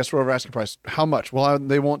price? Yes, we're over asking price. How much? Well,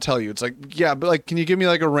 they won't tell you. It's like, yeah, but like, can you give me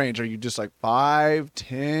like a range? Are you just like 5,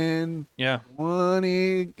 10,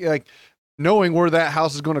 20? Like knowing where that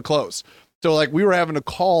house is going to close. So like we were having to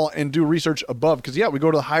call and do research above because we go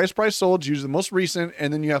to the highest price sold, use the most recent,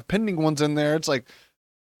 and then you have pending ones in there. It's like,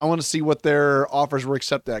 I want to see what their offers were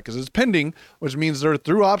accepted at because it's pending, which means they're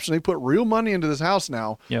through option. They put real money into this house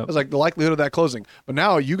now. Yep. It's like the likelihood of that closing. But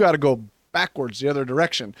now you got to go backwards the other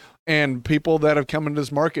direction. And people that have come into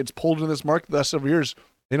this market, it's pulled into this market the last several years,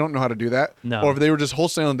 they don't know how to do that. No. Or if they were just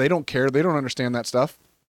wholesaling, they don't care. They don't understand that stuff.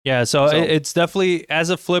 Yeah, so it's definitely, as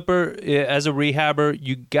a flipper, as a rehabber,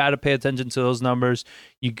 you got to pay attention to those numbers.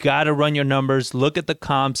 You got to run your numbers. Look at the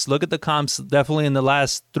comps. Look at the comps definitely in the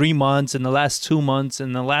last 3 months, in the last 2 months,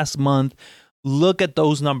 in the last month. Look at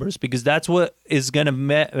those numbers because that's what is going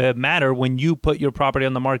to matter when you put your property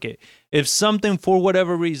on the market. If something, for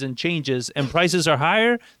whatever reason, changes and prices are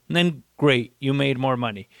higher, then great, you made more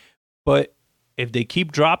money. But if they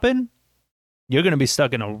keep dropping, you're going to be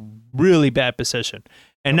stuck in a really bad position.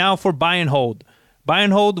 And now for buy and hold. Buy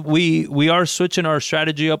and hold, we are switching our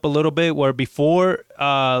strategy up a little bit where before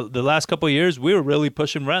the last couple of years, we were really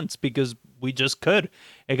pushing rents because we just could.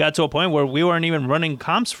 It got to a point where we weren't even running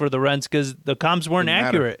comps for the rents because the comps weren't Didn't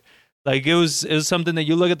matter. accurate. Like it was something that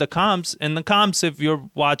you look at the comps, and the comps, if you're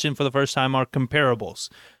watching for the first time, are comparables.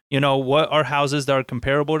 You know, what are houses that are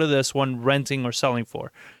comparable to this one renting or selling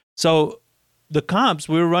for? So the comps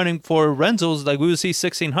we were running for rentals, like we would see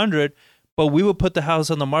 1,600, but we would put the house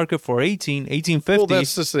on the market for 1,850. Well,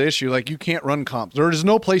 that's just the issue. Like, you can't run comps. There is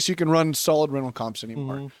no place you can run solid rental comps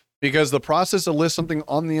anymore because the process to list something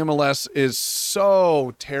on the MLS is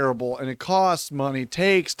so terrible, and it costs money,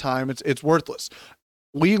 takes time. It's worthless.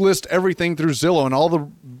 We list everything through Zillow, and all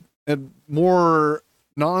the more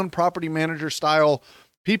non-property manager style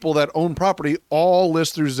people that own property all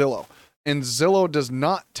list through Zillow, and Zillow does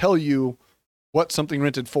not tell you what something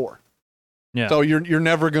rented for. Yeah. So you're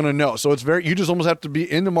never going to know. So you just almost have to be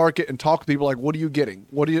in the market and talk to people like, what are you getting?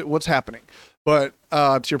 What's happening? But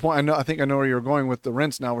to your point, I think I know where you're going with the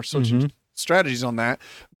rents now. We're switching strategies on that,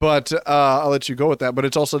 but I'll let you go with that. But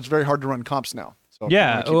it's very hard to run comps now. So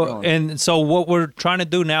yeah. And so what we're trying to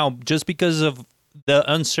do now, just because of the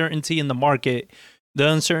uncertainty in the market, the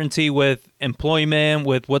uncertainty with employment,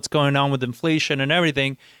 with what's going on with inflation and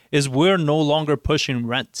everything, is we're no longer pushing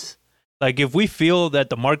rents. Like if we feel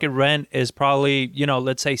that the market rent is probably,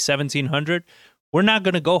 let's say 1,700, we're not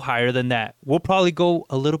going to go higher than that. We'll probably go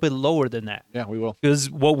a little bit lower than that. Yeah, we will.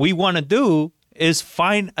 Because what we want to do is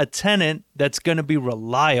find a tenant that's going to be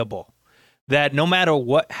reliable, that no matter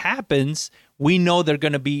what happens, we know they're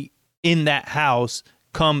going to be in that house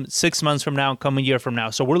come 6 months from now, come a year from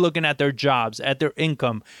now. So we're looking at their jobs, at their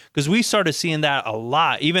income, because we started seeing that a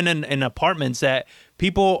lot, even in apartments, that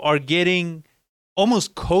people are getting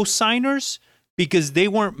almost co-signers because they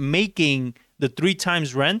weren't making the 3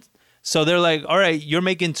 times rent. So they're like, all right, you're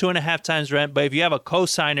making 2.5 times rent, but if you have a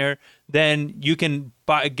co-signer, then you can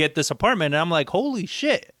get this apartment. And I'm like, holy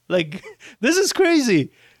shit. Like, this is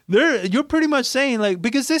crazy. You're pretty much saying, like,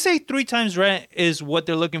 because they say 3 times rent is what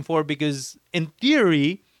they're looking for, because in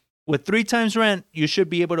theory, with 3 times rent, you should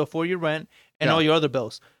be able to afford your rent and all your other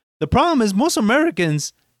bills. The problem is most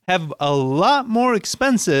Americans have a lot more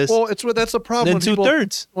expenses. Well, that's the problem than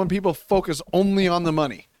 2/3 when people focus only on the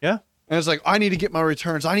money. Yeah. And it's like, I need to get my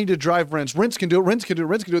returns. I need to drive rents. Rents can do it. Rents can do it.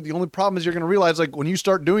 Rents can do it. The only problem is you're going to realize, like, when you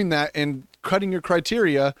start doing that and cutting your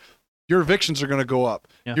criteria, your evictions are going to go up.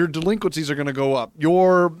 Yeah. Your delinquencies are going to go up.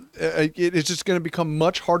 It's just going to become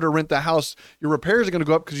much harder to rent the house. Your repairs are going to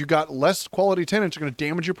go up because you got less quality tenants. You're going to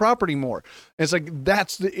damage your property more. And it's like,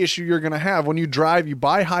 that's the issue you're going to have when you drive. You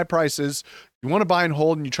buy high prices. You want to buy and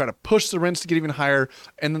hold, and you try to push the rents to get even higher.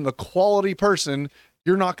 And then the quality person,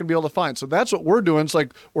 you're not going to be able to find. So that's what we're doing. It's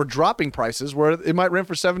like we're dropping prices where it might rent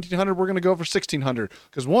for $1,700. We're going to go for $1,600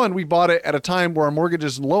 because we bought it at a time where our mortgage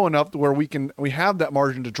is low enough to where we have that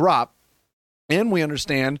margin to drop. And we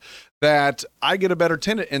understand that I get a better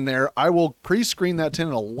tenant in there. I will pre-screen that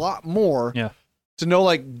tenant a lot more to know,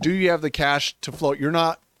 like, do you have the cash to float? You're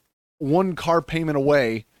not one car payment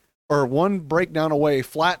away or one breakdown away,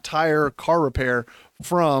 flat tire car repair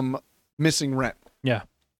from missing rent. Yeah.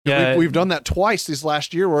 Yeah. We've done that twice this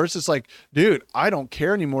last year where it's just like, dude, I don't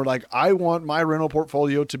care anymore. Like, I want my rental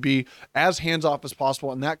portfolio to be as hands-off as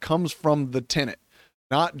possible. And that comes from the tenant,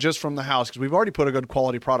 not just from the house, because we've already put a good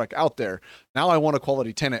quality product out there. Now I want a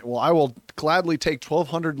quality tenant. Well, I will gladly take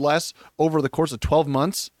 $1,200 less over the course of 12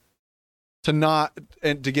 months to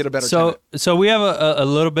get a better tenant. So we have a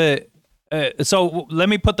little bit. So let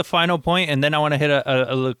me put the final point, and then I want to hit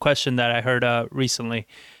a question that I heard recently.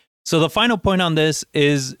 So the final point on this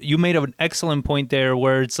is you made an excellent point there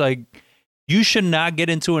where it's like you should not get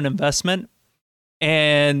into an investment,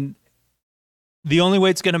 and the only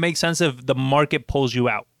way it's going to make sense if the market pulls you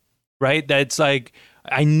out, right? That's like,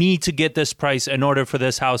 I need to get this price in order for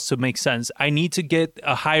this house to make sense. I need to get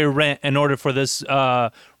a higher rent in order for this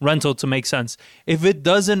rental to make sense. If it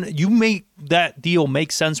doesn't, you make that deal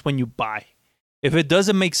make sense when you buy. If it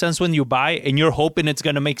doesn't make sense when you buy and you're hoping it's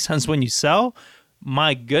going to make sense when you sell,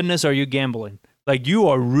 my goodness, are you gambling? Like, you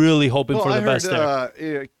are really hoping for the best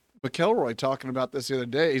there. McElroy talking about this the other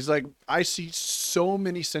day. He's like, I see so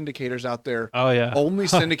many syndicators out there. Oh yeah, only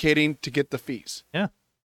syndicating to get the fees. Yeah.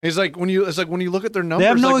 He's like, when you look at their numbers, they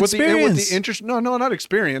have no like experience. With the interest, no, not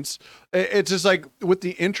experience. It's just like with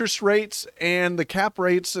the interest rates and the cap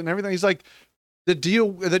rates and everything. He's like, the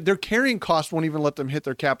deal that their carrying costs won't even let them hit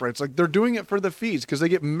their cap rates. Like, they're doing it for the fees because they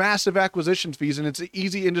get massive acquisition fees, and it's an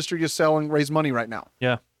easy industry to sell and raise money right now.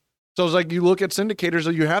 Yeah. So it's like, you look at syndicators,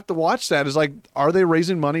 and you have to watch that. Is like, are they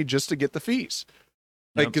raising money just to get the fees?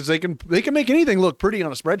 Like, because they can make anything look pretty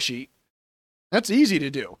on a spreadsheet. That's easy to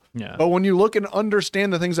do. Yeah. But when you look and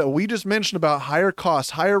understand the things that we just mentioned about higher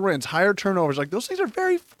costs, higher rents, higher turnovers, like, those things are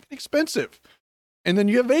very expensive. and then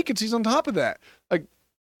you have vacancies on top of that. Like,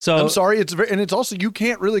 So I'm sorry, it's also, you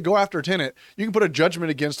can't really go after a tenant. You can put a judgment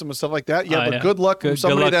against them and stuff like that. Yeah, but good luck from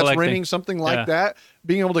somebody luck that's collecting. renting something like that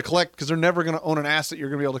being able to collect, because they're never going to own an asset you're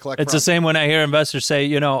going to be able to collect. It's from. the same when I hear investors say,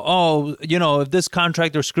 if this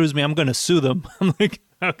contractor screws me, I'm going to sue them. I'm like,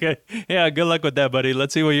 okay, yeah, good luck with that, buddy.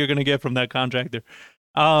 Let's see what you're going to get from that contractor.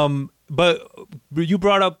 But you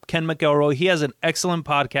brought up Ken McElroy. He has an excellent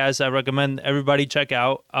podcast I recommend everybody check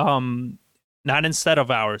out. Not instead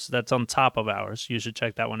of ours. That's on top of ours. You should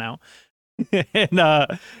check that one out.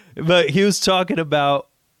 But he was talking about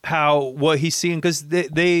what he's seeing, because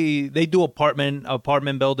they do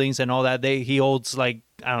apartment buildings and all that. He holds like,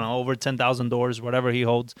 I don't know, over 10,000 doors, whatever he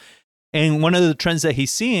holds. And one of the trends that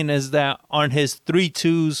he's seeing is that on his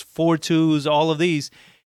 3-2s, 4-2s, all of these,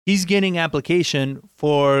 he's getting application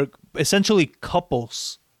for essentially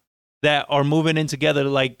couples that are moving in together,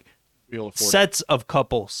 like sets of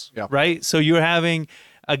couples, right? So you're having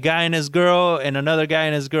a guy and his girl and another guy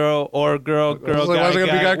and his girl, or girl,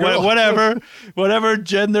 guy, whatever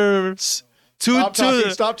gender. Stop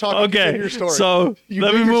talking. Okay, your story. So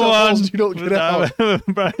let me move on. You don't get out.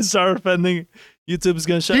 Brian, start offending. YouTube's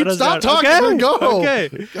gonna shut us down. Stop talking. Go.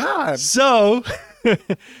 Okay. God. So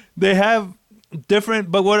they have different,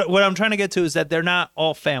 but what I'm trying to get to is that they're not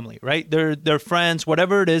all family, right? They're friends,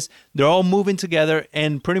 whatever it is. They're all moving together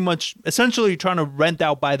and pretty much essentially trying to rent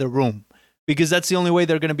out by the room, because that's the only way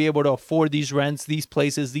they're going to be able to afford these rents, these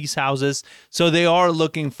places, these houses. So they are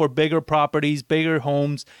looking for bigger properties, bigger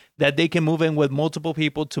homes that they can move in with multiple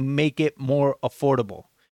people to make it more affordable.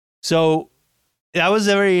 So that was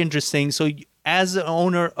very interesting. So as an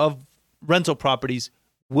owner of rental properties,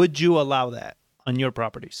 would you allow that on your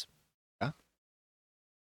properties?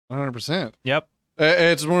 100%. Yep.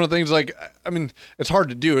 It's one of the things, like, I mean, it's hard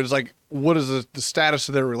to do. It's like, what is the status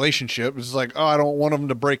of their relationship? It's like, I don't want them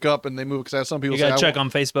to break up and they move, because some people you gotta check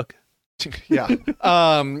on Facebook. Yeah.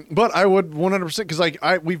 But I would 100%, because like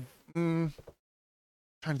we've trying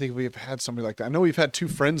to think if we've had somebody like that. I know we've had two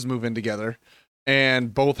friends move in together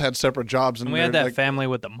and both had separate jobs, and we had that family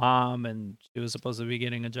with the mom, and she was supposed to be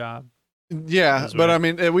getting a job. Yeah, but I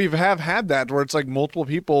mean, we have had that where it's like multiple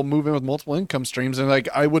people move in with multiple income streams, and like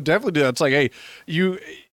I would definitely do that. It's like, hey, you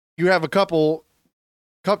have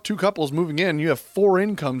two couples moving in, you have 4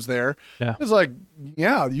 incomes there. Yeah, it's like,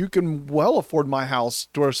 yeah, you can well afford my house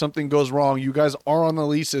to where something goes wrong. You guys are on the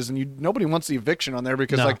leases, and nobody wants the eviction on there,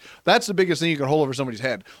 because like that's the biggest thing you can hold over somebody's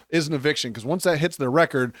head is an eviction, because once that hits their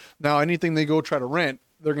record, now anything they go try to rent,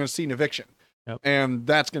 they're going to see an eviction. Yep. And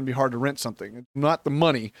that's going to be hard to rent something. It's not the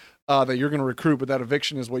money that you're going to recruit, but that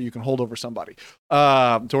eviction is what you can hold over somebody.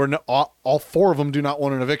 So all 4 of them do not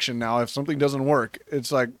want an eviction now. If something doesn't work, it's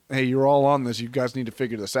like, hey, you're all on this. You guys need to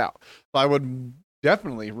figure this out. So I would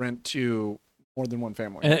definitely rent to more than one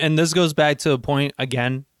family. And this goes back to a point,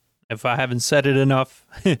 again, if I haven't said it enough,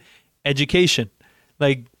 education.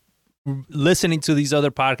 Like, listening to these other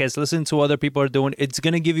podcasts, listening to what other people are doing, it's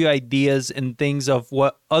going to give you ideas and things of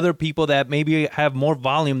what other people that maybe have more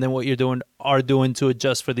volume than what you're doing are doing to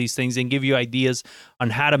adjust for these things, and give you ideas on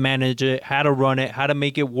how to manage it, how to run it, how to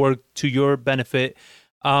make it work to your benefit.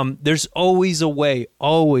 There's always a way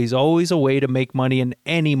to make money in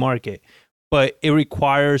any market, but it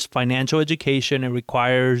requires financial education. It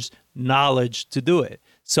requires knowledge to do it.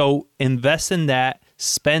 So invest in that,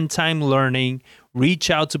 spend time learning, reach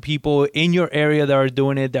out to people in your area that are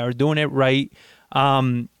doing it right,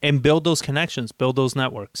 and build those connections, build those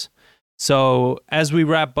networks. So as we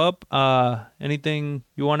wrap up, anything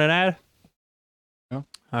you want to add? No.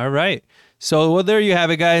 All right. So, well, there you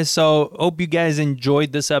have it, guys. So hope you guys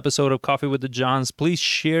enjoyed this episode of Coffee with the Johns. Please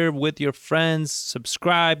share with your friends,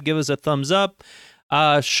 subscribe, give us a thumbs up,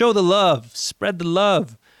 show the love, spread the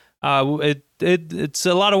love. It's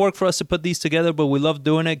a lot of work for us to put these together, but we love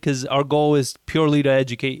doing it because our goal is purely to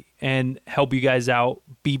educate and help you guys out,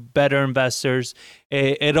 be better investors.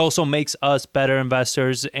 It also makes us better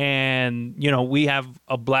investors, and we have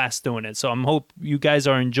a blast doing it. So I hope you guys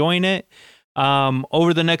are enjoying it.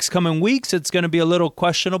 Over the next coming weeks, it's going to be a little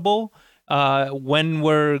questionable when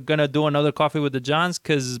we're going to do another Coffee with the Johns,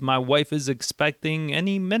 because my wife is expecting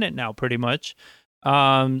any minute now, pretty much.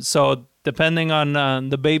 So depending on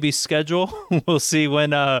the baby's schedule, we'll see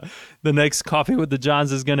when the next Coffee with the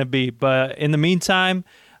Johns is going to be. But in the meantime,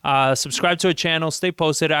 subscribe to our channel, stay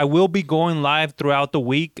posted. I will be going live throughout the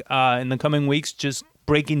week in the coming weeks, just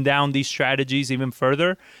breaking down these strategies even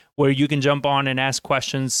further, where you can jump on and ask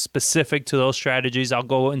questions specific to those strategies. I'll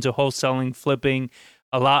go into wholesaling, flipping,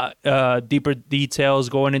 a lot deeper details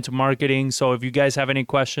going into marketing. So if you guys have any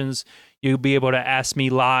questions, you'll be able to ask me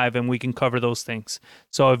live and we can cover those things.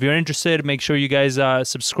 So if you're interested, make sure you guys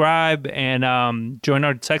subscribe and join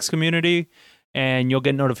our text community, and you'll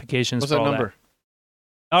get notifications. What's for that all number?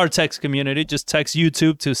 Our text community. Just text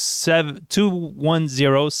YouTube to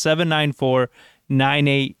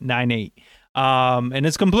 210-794-9898. And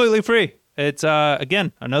it's completely free. It's,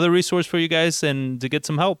 again, another resource for you guys and to get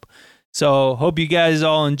some help. So hope you guys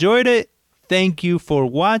all enjoyed it. Thank you for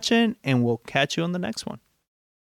watching, and we'll catch you on the next one.